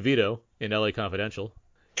Danny DeVito in L.A. Confidential.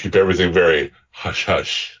 Keep everything very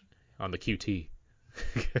hush-hush. On the QT.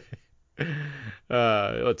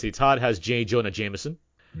 Let's see, Todd has J. Jonah Jameson.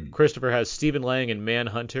 Christopher has Stephen Lang in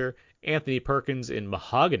Manhunter, Anthony Perkins in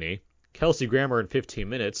Mahogany, Kelsey Grammer in 15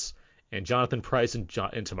 Minutes, and Jonathan Pryce in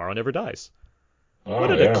Tomorrow Never Dies.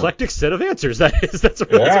 What an eclectic set of answers that is. That's a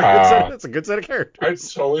good set of characters. I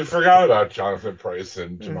totally forgot about Jonathan Pryce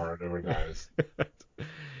in Tomorrow Never Dies.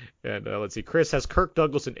 And let's see, Chris has Kirk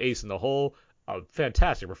Douglas and Ace in the Hole, a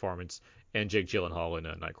fantastic performance, and Jake Gyllenhaal in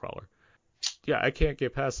Nightcrawler. Yeah, I can't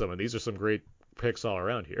get past some of these. Are some great picks all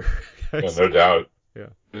around here. Yeah, no doubt. Yeah.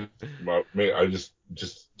 I just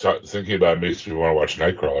thinking about it makes me want to watch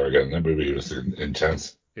Nightcrawler again. That movie was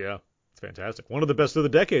intense. Yeah, it's fantastic. One of the best of the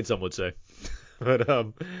decade, some would say. But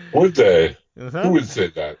would they? Who would say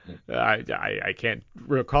that? I can't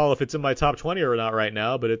recall if it's in my top 20 or not right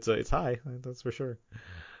now, but it's high. That's for sure.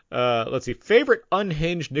 Let's see. Favorite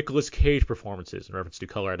unhinged Nicolas Cage performances in reference to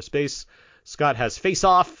Color Out of Space. Scott has Face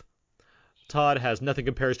Off. Todd has Nothing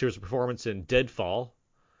Compares to His Performance in Deadfall.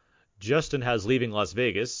 Justin has Leaving Las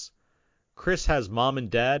Vegas. Chris has Mom and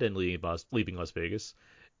Dad and Leaving Las Vegas.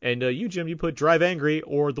 And you, Jim, you put Drive Angry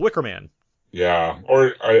or The Wicker Man. Yeah,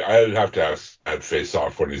 or I'd have to add Face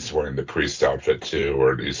Off when he's wearing the priest outfit too,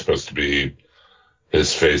 or he's supposed to be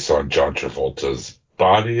his face on John Travolta's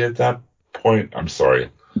body at that point. I'm sorry.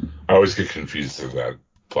 I always get confused with that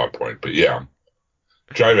plot point. But yeah,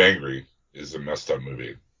 Drive Angry is a messed up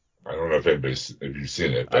movie. I don't know if you've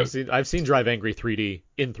seen it. But... I've seen Drive Angry 3D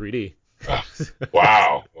in 3D.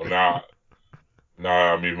 Wow. Well, now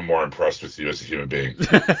I'm even more impressed with you as a human being.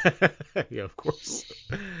 Yeah, of course.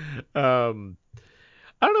 I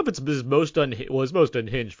don't know if it's his most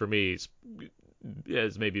unhinged for me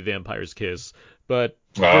as maybe Vampire's Kiss, but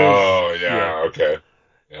okay.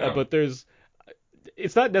 Yeah. But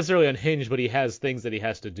it's not necessarily unhinged, but he has things that he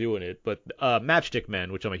has to do in it. But Matchstick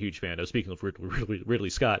Men, which I'm a huge fan of, speaking of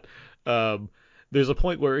Ridley Scott, there's a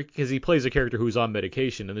point where, because he plays a character who's on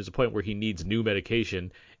medication, and there's a point where he needs new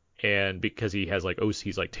medication, and because he has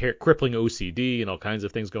he's crippling OCD and all kinds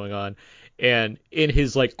of things going on, and in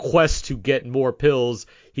his quest to get more pills,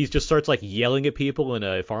 he just starts yelling at people in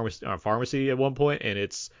a pharmacy at one point, and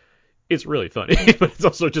it's really funny, but it's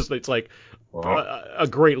also just a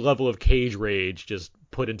great level of cage rage just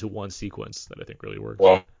put into one sequence that I think really works.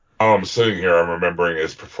 Well, I'm sitting here, I'm remembering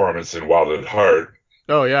his performance in Wild at Heart.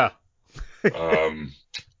 Oh yeah.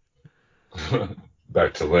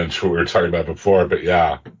 Back to Lynch, what we were talking about before, but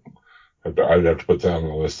yeah, I'd have to put that on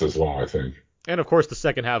the list as well, I think. And of course, the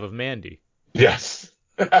second half of Mandy. Yes.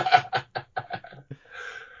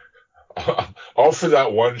 All for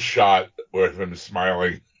that one shot with him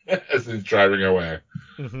smiling as he's driving away.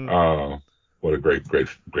 Mm-hmm. What a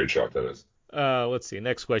great shot that is. Let's see.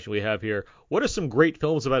 Next question we have here. What are some great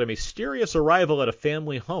films about a mysterious arrival at a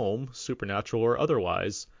family home, supernatural or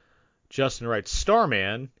otherwise? Justin writes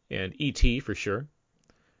Starman and E.T. for sure.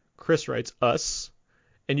 Chris writes Us.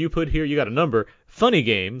 And you put here, you got a number, Funny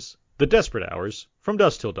Games, The Desperate Hours, From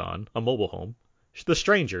Dusk Till Dawn, A Mobile Home, The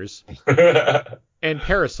Strangers, and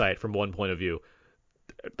Parasite from one point of view.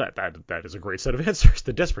 That is a great set of answers.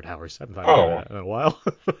 The Desperate Hours. I haven't thought about that in a while.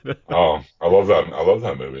 I love that. I love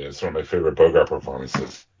that movie. It's one of my favorite Bogart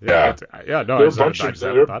performances. Yeah. I just haven't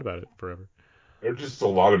thought about it forever. There are just a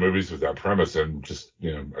lot of movies with that premise, and just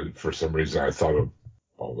for some reason I thought of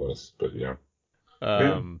all this. But yeah,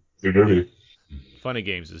 good movie. Funny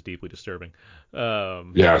Games is deeply disturbing.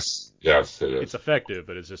 Yes, it is. It's effective,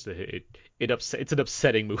 but it's just it's an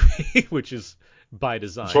upsetting movie, which is by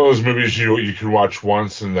design. It's one of those movies you can watch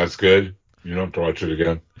once and that's good. You don't have to watch it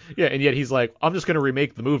again. Yeah, and yet he's like, I'm just going to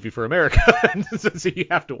remake the movie for America, so you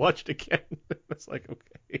have to watch it again. It's like,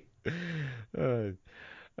 okay.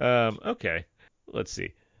 Okay. Let's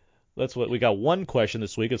see. We got one question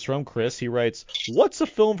this week. It's from Chris. He writes, what's a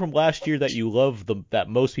film from last year that you love that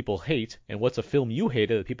most people hate, and what's a film you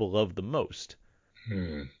hated that people love the most?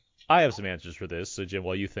 I have some answers for this. So Jim,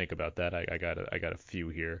 while you think about that, I got a few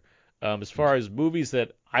here. As far as movies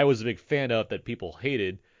that I was a big fan of that people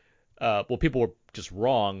hated, people were just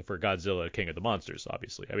wrong for Godzilla King of the Monsters,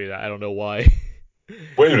 obviously. I mean, I don't know why.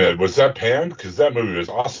 Wait a minute, was that panned? Because that movie was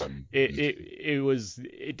awesome.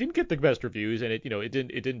 It didn't get the best reviews, and it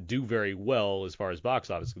didn't do very well as far as box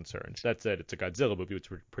office is concerned. That said, it's a Godzilla movie, which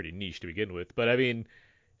was pretty niche to begin with. But I mean,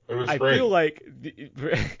 I feel like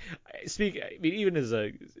even as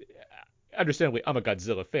understandably, I'm a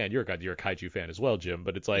Godzilla fan. You're a kaiju fan as well, Jim.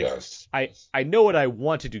 But it's like, yes. I know what I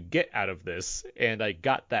wanted to get out of this, and I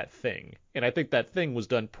got that thing, and I think that thing was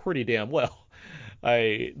done pretty damn well.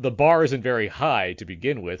 The bar isn't very high to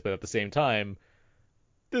begin with, but at the same time,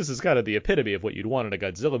 this is kind of the epitome of what you'd want in a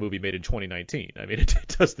Godzilla movie made in 2019. I mean,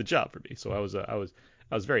 it does the job for me. So I was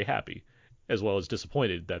very happy, as well as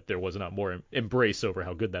disappointed that there was not more embrace over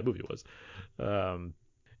how good that movie was. And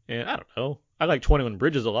I don't know. I like 21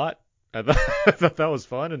 Bridges a lot. I thought that was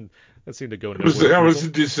fun, and that seemed to go into it was a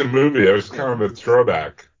decent movie. It was kind of a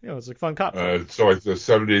throwback. Yeah, it was a fun cop flick. So like the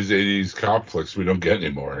 70s, 80s cop flicks we don't get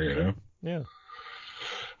anymore, Yeah.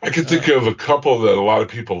 I can think of a couple that a lot of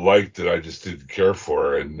people liked that I just didn't care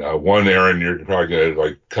for. And one, Aaron, you're probably going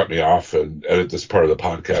to cut me off and edit this part of the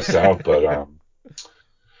podcast out. But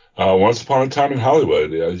Once Upon a Time in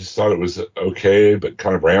Hollywood, I just thought it was okay, but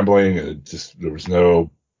kind of rambling. And there was no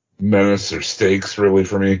menace or stakes really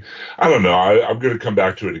for me. I don't know. I'm going to come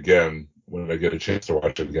back to it again when I get a chance to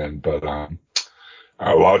watch it again. But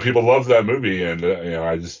a lot of people love that movie, and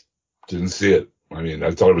I just didn't see it. I mean, I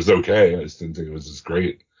thought it was okay. I just didn't think it was as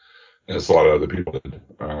great as a lot of other people did.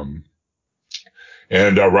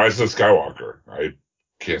 And Rise of the Skywalker. I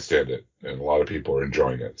can't stand it, and a lot of people are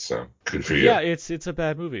enjoying it. So good for you. Yeah, it's a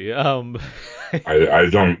bad movie. I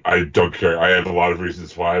don't care. I have a lot of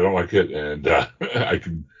reasons why I don't like it, and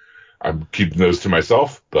I'm keeping those to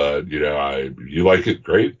myself. But you like it,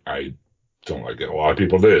 great. I don't like it. A lot of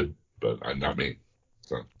people did, but not me.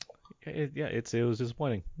 So it was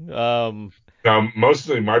disappointing. now,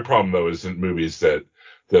 mostly my problem though isn't movies that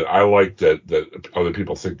I like that other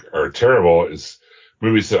people think are terrible. Is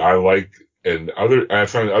movies that I like. And I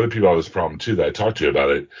find other people have this problem too that I talk to you about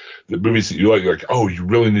it. The movies that you like, oh, you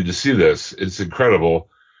really need to see this. It's incredible.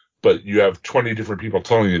 But you have 20 different people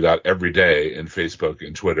telling you that every day in Facebook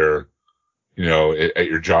and Twitter, at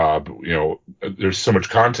your job. There's so much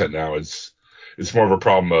content now. It's more of a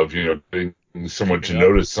problem of, getting someone to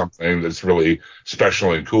notice something that's really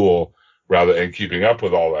special and cool rather than keeping up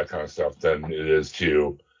with all that kind of stuff than it is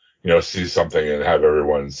to, see something and have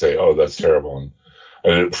everyone say, oh, that's terrible.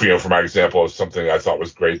 And for my example of something I thought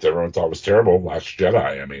was great that everyone thought was terrible, Last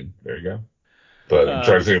Jedi. I mean, there you go. But I'm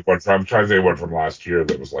trying to think of one from last year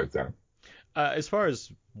that was like that. As far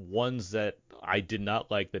as ones that I did not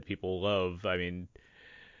like that people love, I mean,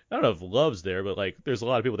 I don't know if love's there, but like, there's a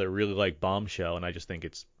lot of people that really like Bombshell, and I just think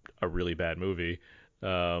it's a really bad movie.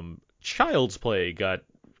 Child's Play got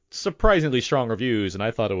surprisingly strong reviews, and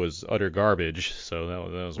I thought it was utter garbage. So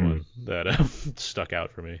that was one that stuck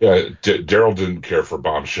out for me. Yeah, Daryl didn't care for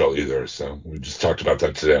Bombshell either, so we just talked about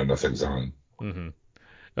that today on Nothing's On. Mm-hmm.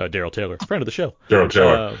 Daryl Taylor, friend of the show. Daryl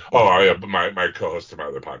Taylor. My co-host of my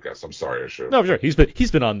other podcast. I'm sorry, I should. No, sure.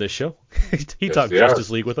 He's been on this show. he talked Justice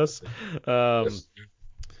League with us. Yes.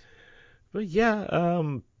 But yeah,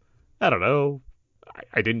 I don't know.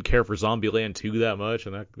 I didn't care for Zombieland 2 that much,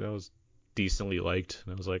 and that was decently liked.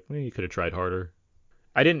 And I was like, you could have tried harder.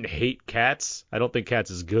 I didn't hate Cats. I don't think Cats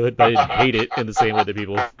is good, but I didn't hate it in the same way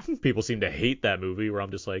that people seem to hate that movie, where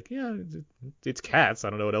I'm just like, yeah, it's Cats. I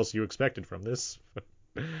don't know what else you expected from this.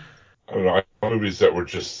 I don't know. I saw movies that were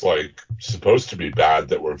just like supposed to be bad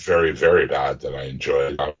that were very, very bad that I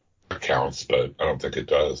enjoyed. That counts, but I don't think it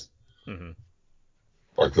does. Mm-hmm.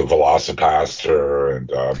 Like the Velocipaster and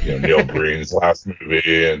Neil Breen's last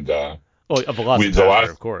movie and a Velocipaster,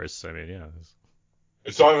 of course. I mean, yeah.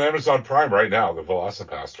 It's on Amazon Prime right now. The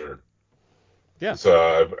Velocipaster. Yeah. It's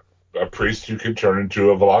a priest who can turn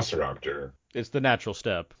into a Velociraptor. It's the natural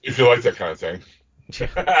step. If you like that kind of thing.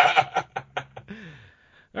 Yeah.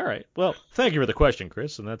 All right. Well, thank you for the question,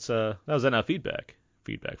 Chris. And that was now feedback.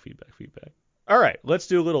 Feedback. All right. Let's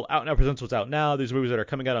do a little Out Now Presents What's Out Now. These are movies that are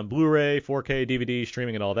coming out on Blu-ray, 4K, DVD,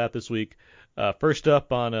 streaming, and all that this week. First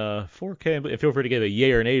up on 4K, and feel free to give a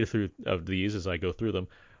yay or nay of these as I go through them.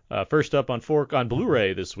 First up on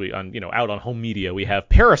Blu-ray this week, out on home media, we have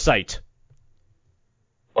Parasite.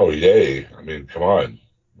 Oh, yay. I mean, come on.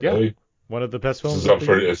 Really? Yeah. One of the best films.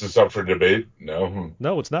 Is this up for debate? No.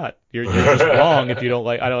 No, it's not. You're just wrong if you don't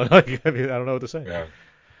like. I don't know what to say.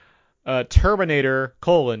 Yeah. Terminator: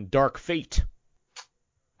 Dark Fate.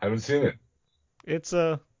 Haven't seen it. It's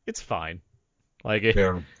fine.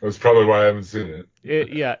 Yeah, that's probably why I haven't seen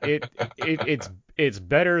it. It's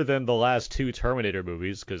better than the last two Terminator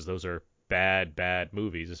movies, because those are bad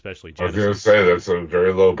movies, especially Genesis. I was gonna say that's a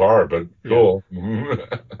very low bar, but cool. Yeah.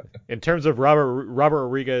 In terms of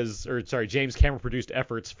James Cameron produced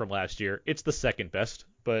efforts from last year, it's the second best,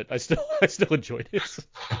 but I still enjoyed it.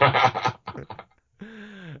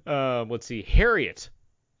 Let's see, Harriet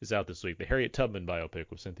is out this week. The Harriet Tubman biopic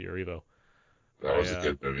with Cynthia Erivo. That was a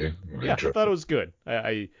good movie. I thought it was good.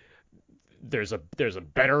 There's a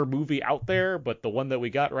better movie out there, but the one that we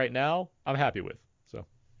got right now, I'm happy with. So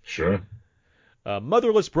sure.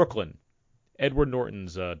 Motherless Brooklyn, Edward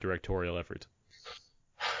Norton's directorial effort.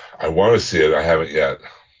 I want to see it. I haven't yet.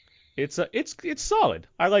 It's solid.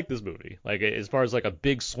 I like this movie. Like, as far as like a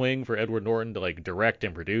big swing for Edward Norton to like direct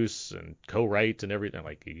and produce and co-write and everything,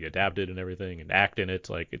 like he adapted and everything and act in it.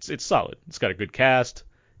 Like it's solid. It's got a good cast,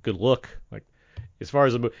 good look. Like, as far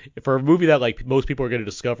as for a movie that like most people are going to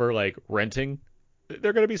discover like renting,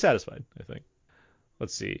 they're going to be satisfied, I think.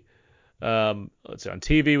 Let's see. On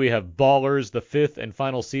TV we have Ballers, the 5th and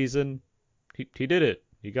final season. He did it.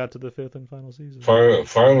 He got to the 5th and final season.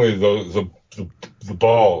 Finally, the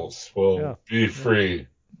balls will be free.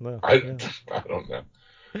 No, I don't know.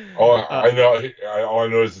 All I know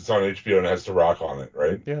is it's on HBO and it has The Rock on it,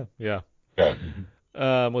 right? Yeah. Okay.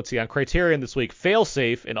 Let's see. On Criterion this week,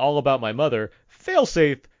 Failsafe and All About My Mother.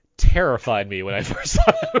 Failsafe terrified me when I first saw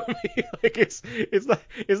that movie. Like it's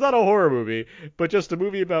not a horror movie, but just a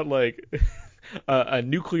movie about like a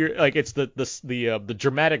nuclear, like it's the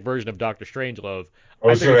dramatic version of Doctor Strangelove. I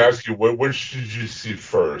was think going to it's- ask you, which did you see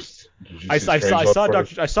first? Did you I, see I saw Strangelove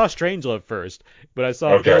first? I saw Strangelove first, but I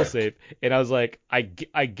saw Okay. Failsafe, and I was like, I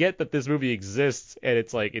get that this movie exists and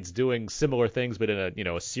it's like it's doing similar things, but in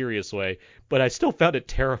a a serious way. But I still found it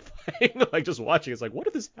terrifying. Like just watching, it's like, what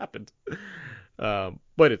if this happened?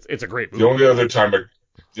 But it's a great movie. The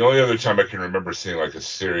only other time I can remember seeing like a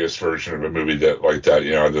serious version of a movie that like that,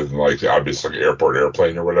 other than like the obvious like Airport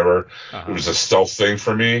Airplane or whatever, it was a stealth thing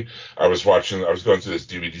for me. I was going through this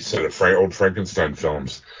DVD set of old Frankenstein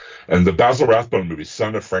films, and the Basil Rathbone movie,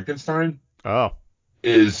 Son of Frankenstein, Oh,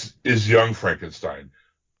 is young Frankenstein,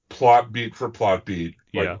 plot beat for plot beat,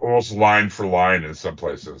 like yeah. almost line for line in some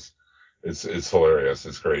places. It's hilarious.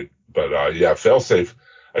 It's great. But yeah, Failsafe.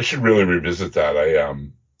 I should really revisit that.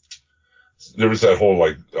 There was that whole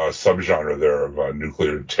like subgenre there of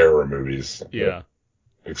nuclear terror movies. Yeah.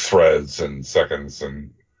 Like Threads and Seconds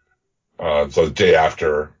and the Day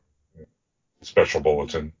After, Special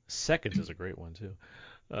Bulletin. Seconds is a great one too.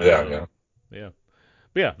 Yeah. Yeah.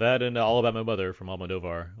 But yeah, that and All About My Mother from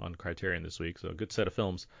Almodovar on Criterion this week. So a good set of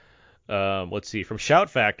films. Let's see. From Shout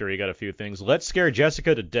Factory, got a few things. Let's Scare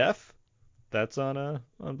Jessica to Death. That's on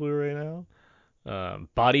Blu-ray now.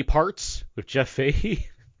 Body Parts with Jeff Fahey.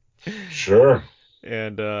 Sure.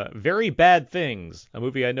 And Very Bad Things, a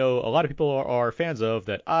movie I know a lot of people are fans of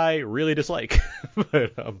that I really dislike.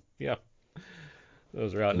 But yeah,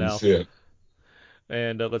 those are out now. See it.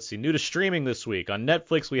 And let's see, new to streaming this week on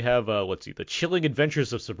Netflix we have The Chilling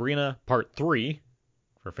Adventures of Sabrina Part 3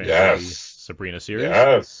 for fans of the Sabrina series.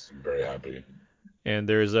 Yes, I'm very happy. And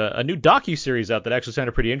there's a new docu-series out that actually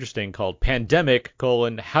sounded pretty interesting called Pandemic: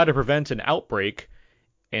 How to Prevent an Outbreak.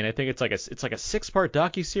 And I think it's like a 6-part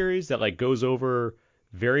docu-series that like goes over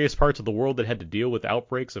various parts of the world that had to deal with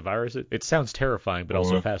outbreaks of viruses. It sounds terrifying, but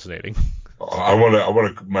also fascinating. I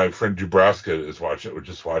want to. My friend Dubraska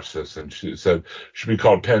just watched this, and she said it should be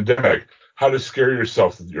called Pandemic: How to Scare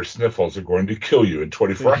Yourself that your sniffles are going to kill you in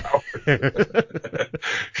 24 hours.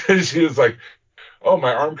 And she was like, "Oh,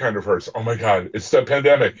 my arm kind of hurts. Oh my God, it's the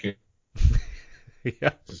pandemic."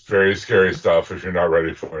 Yeah, it's very scary stuff if you're not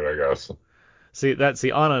ready for it, I guess. See,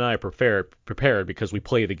 Anna and I prepared because we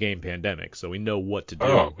play the game Pandemic, so we know what to do.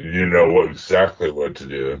 Oh, you know exactly what to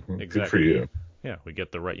do. Exactly. Good for you. Yeah, we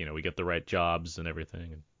get the right jobs and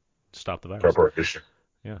everything and stop the virus. Preparation.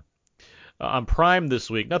 Yeah. On Prime this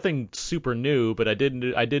week, nothing super new, but I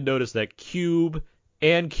did notice that Cube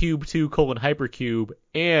and Cube 2: Hypercube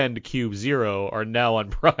and Cube 0 are now on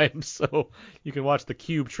Prime, so you can watch the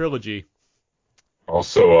Cube trilogy.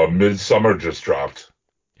 Also, Midsummer just dropped.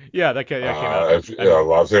 Yeah, that came out. I think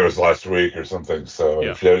it was last week or something. So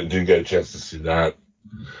if you didn't get a chance to see that,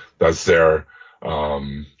 that's there.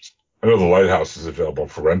 I know The Lighthouse is available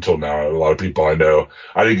for rental now. A lot of people I know,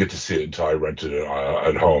 I didn't get to see it until I rented it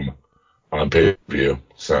at home on pay-per-view.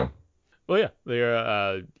 So. Well, yeah,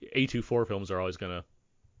 their A24 films are always gonna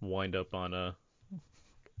wind up on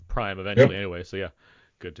Prime eventually, anyway. So yeah,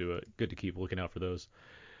 good to keep looking out for those.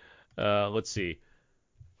 Let's see.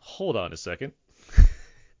 Hold on a second.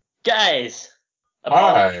 Guys,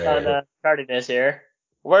 apologies on tardiness here.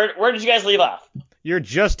 Where did you guys leave off? You're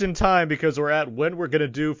just in time because we're at when we're gonna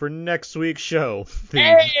do for next week's show.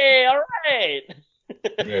 Hey, all right.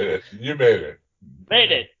 You made it.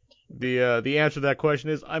 Made it. The answer to that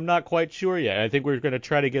question is I'm not quite sure yet. I think we're gonna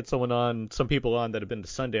try to get some people on that have been to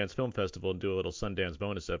Sundance Film Festival and do a little Sundance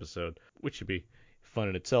bonus episode, which should be fun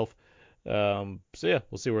in itself. So yeah,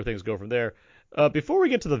 we'll see where things go from there. Before we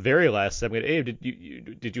get to the very last segment, Abe,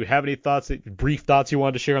 did you have any brief thoughts you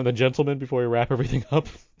wanted to share on The Gentleman before we wrap everything up?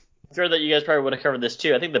 I'm sure that you guys probably would have covered this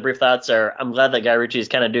too. I think the brief thoughts are I'm glad that Guy Ritchie is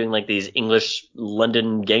kind of doing like these English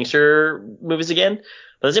London gangster movies again.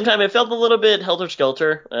 But at the same time, it felt a little bit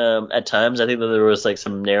helter-skelter at times. I think that there was like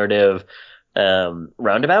some narrative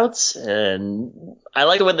roundabouts, and I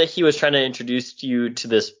like the way that he was trying to introduce you to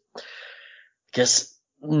this, I guess,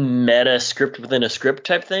 meta script within a script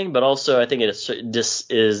type thing, but also I think it is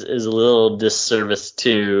a little disservice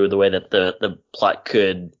to the way that the plot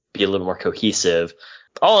could be a little more cohesive.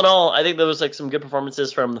 All in all, I think there was like some good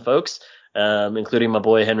performances from the folks, including my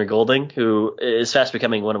boy Henry Golding, who is fast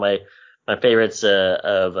becoming one of my favorites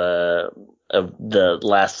of the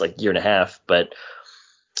last like year and a half. But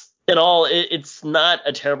in all, it's not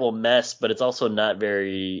a terrible mess, but it's also not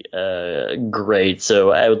very great.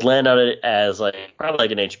 So I would land on it as like probably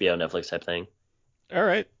like an HBO Netflix type thing. All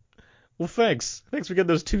right. Well, thanks. Thanks for getting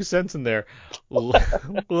those 2 cents in there.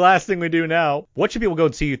 Last thing we do now. What should people go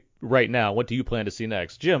and see right now? What do you plan to see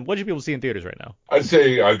next? Jim, what should people see in theaters right now? I'd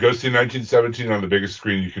say go see 1917 on the biggest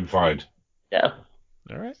screen you can find. Yeah.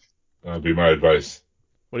 All right. That'd be my advice.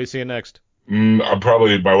 What are you seeing next? I'm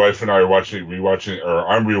probably, my wife and I are rewatching, or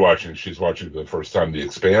I'm rewatching. She's watching for the first time The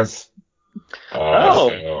Expanse.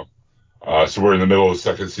 So we're in the middle of the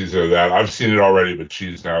second season of that. I've seen it already, but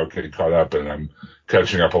she's now getting caught up, and I'm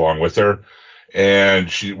catching up along with her. And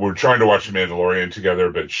we're trying to watch The Mandalorian together,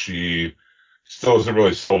 but she still isn't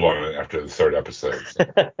really sold on it after the third episode. So.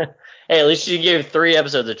 Hey, at least you gave 3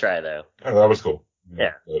 episodes a try, though. Yeah, that was cool.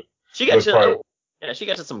 Yeah. But She got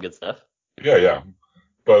to some good stuff. Yeah.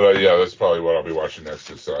 But that's probably what I'll be watching next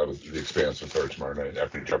is The Expanse with her tomorrow night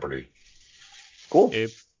after Jeopardy. Cool.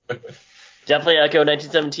 Abe? Definitely Echo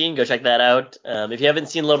 1917. Go check that out. If you haven't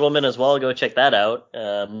seen Little Women as well, go check that out.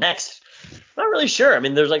 Next, not really sure. I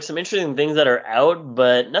mean, there's like some interesting things that are out,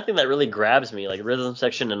 but nothing that really grabs me. Like Rhythm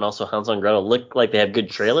Section and also Hansel and Gretel look like they have good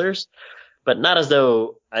trailers, but not as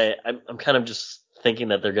though I'm kind of just thinking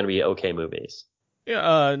that they're going to be okay movies.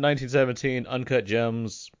 Yeah, 1917, Uncut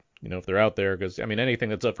Gems, if they're out there, because, I mean, anything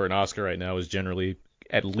that's up for an Oscar right now is generally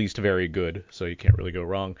at least very good, so you can't really go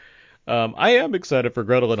wrong. I am excited for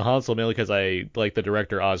Gretel and Hansel, mainly because I like the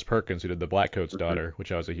director Oz Perkins, who did The Blackcoat's Daughter,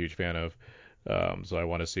 which I was a huge fan of. So I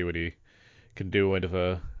want to see what he can do with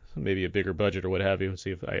maybe a bigger budget or what have you.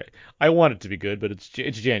 See if I want it to be good, but it's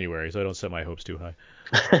January, so I don't set my hopes too high.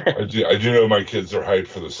 I do know my kids are hyped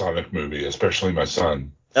for the Sonic movie, especially my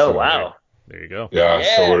son. Oh, wow. There you go. Yeah,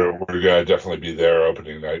 so we're gonna definitely be there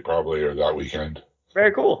opening night probably, or that weekend.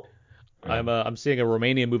 Very cool. I'm seeing a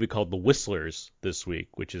Romanian movie called The Whistlers this week,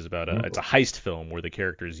 which is about it's a heist film where the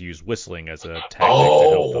characters use whistling as a tactic to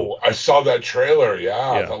help them. I saw that trailer.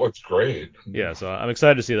 Yeah, that looks great. Yeah, so I'm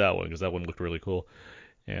excited to see that one because that one looked really cool.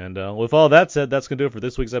 And with all that said, that's gonna do it for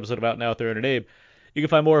this week's episode of Out Now with Aaron and Abe. You can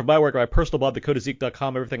find more of my work at my personal blog,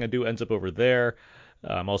 thecodeofzeke.com. Everything I do ends up over there.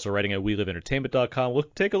 I'm also writing at WeLiveEntertainment.com.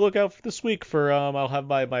 Take a look out for this week for I'll have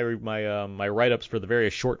my write-ups for the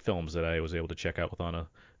various short films that I was able to check out with Anna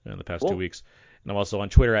in the past 2 weeks. And I'm also on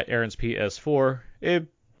Twitter at AaronsPS4. Abe?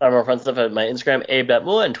 I'm more fun stuff at my Instagram,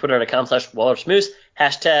 abe.mua, and twitter.com/WallerSmoose.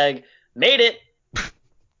 # made it.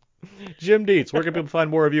 Jim Dietz, where can people find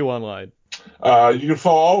more of you online? You can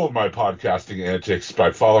follow all of my podcasting antics by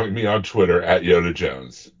following me on Twitter at Yoda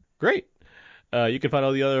Jones. Great. You can find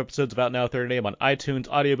all the other episodes of Out Now with Aaron and Abe on iTunes,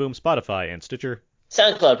 Audioboom, Spotify, and Stitcher.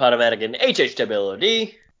 SoundCloud, Podomatic, and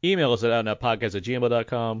HHWLOD. Email us at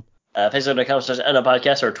outnowpodcast@gmail.com.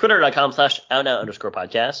 Facebook.com/OutNowPodcast or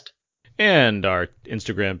Twitter.com/OutNow_podcast. And our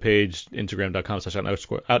Instagram page,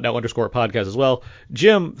 Instagram.com/OutNow_podcast as well.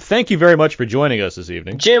 Jim, thank you very much for joining us this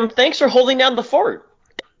evening. Jim, thanks for holding down the fort.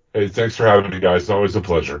 Hey, thanks for having me, guys. It's always a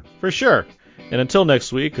pleasure. For sure. And until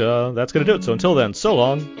next week, that's going to do it. So until then, so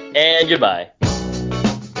long. And goodbye.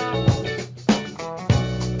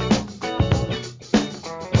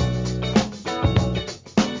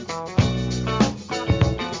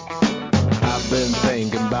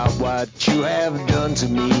 What you have done to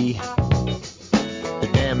me, the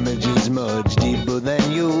damage is much deeper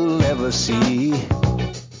than you'll ever see.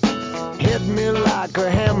 Hit me like a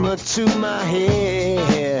hammer to my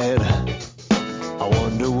head. I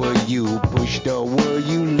wonder were you pushed or were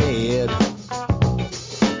you led?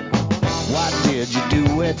 Why did you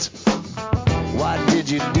do it? Why did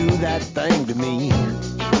you do that thing to me?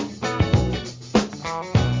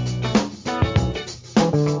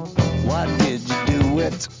 Why did you do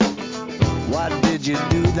it? Why did you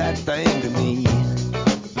do that thing to me?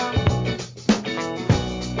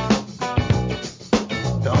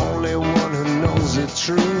 The only one who knows the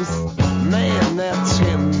truth, man, that's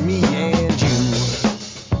him, me and you.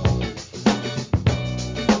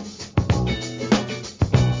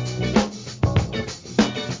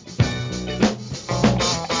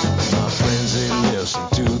 My friends, they listen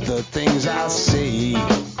to the things I say.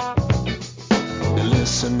 They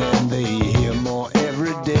listen and they hear more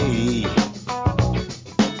every day.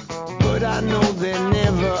 But I know they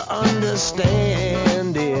never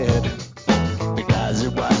understand it, because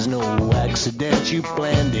it was no accident, you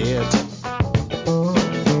planned it.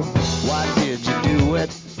 Why did you do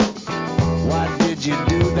it? Why did you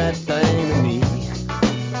do that thing to me?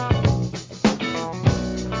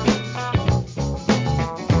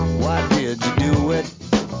 Why did you do it?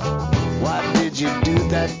 Why did you do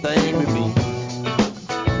that thing to me?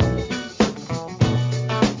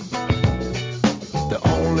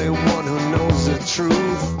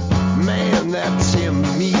 Truth, man, that's him,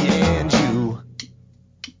 me and you.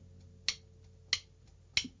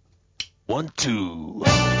 1, 2.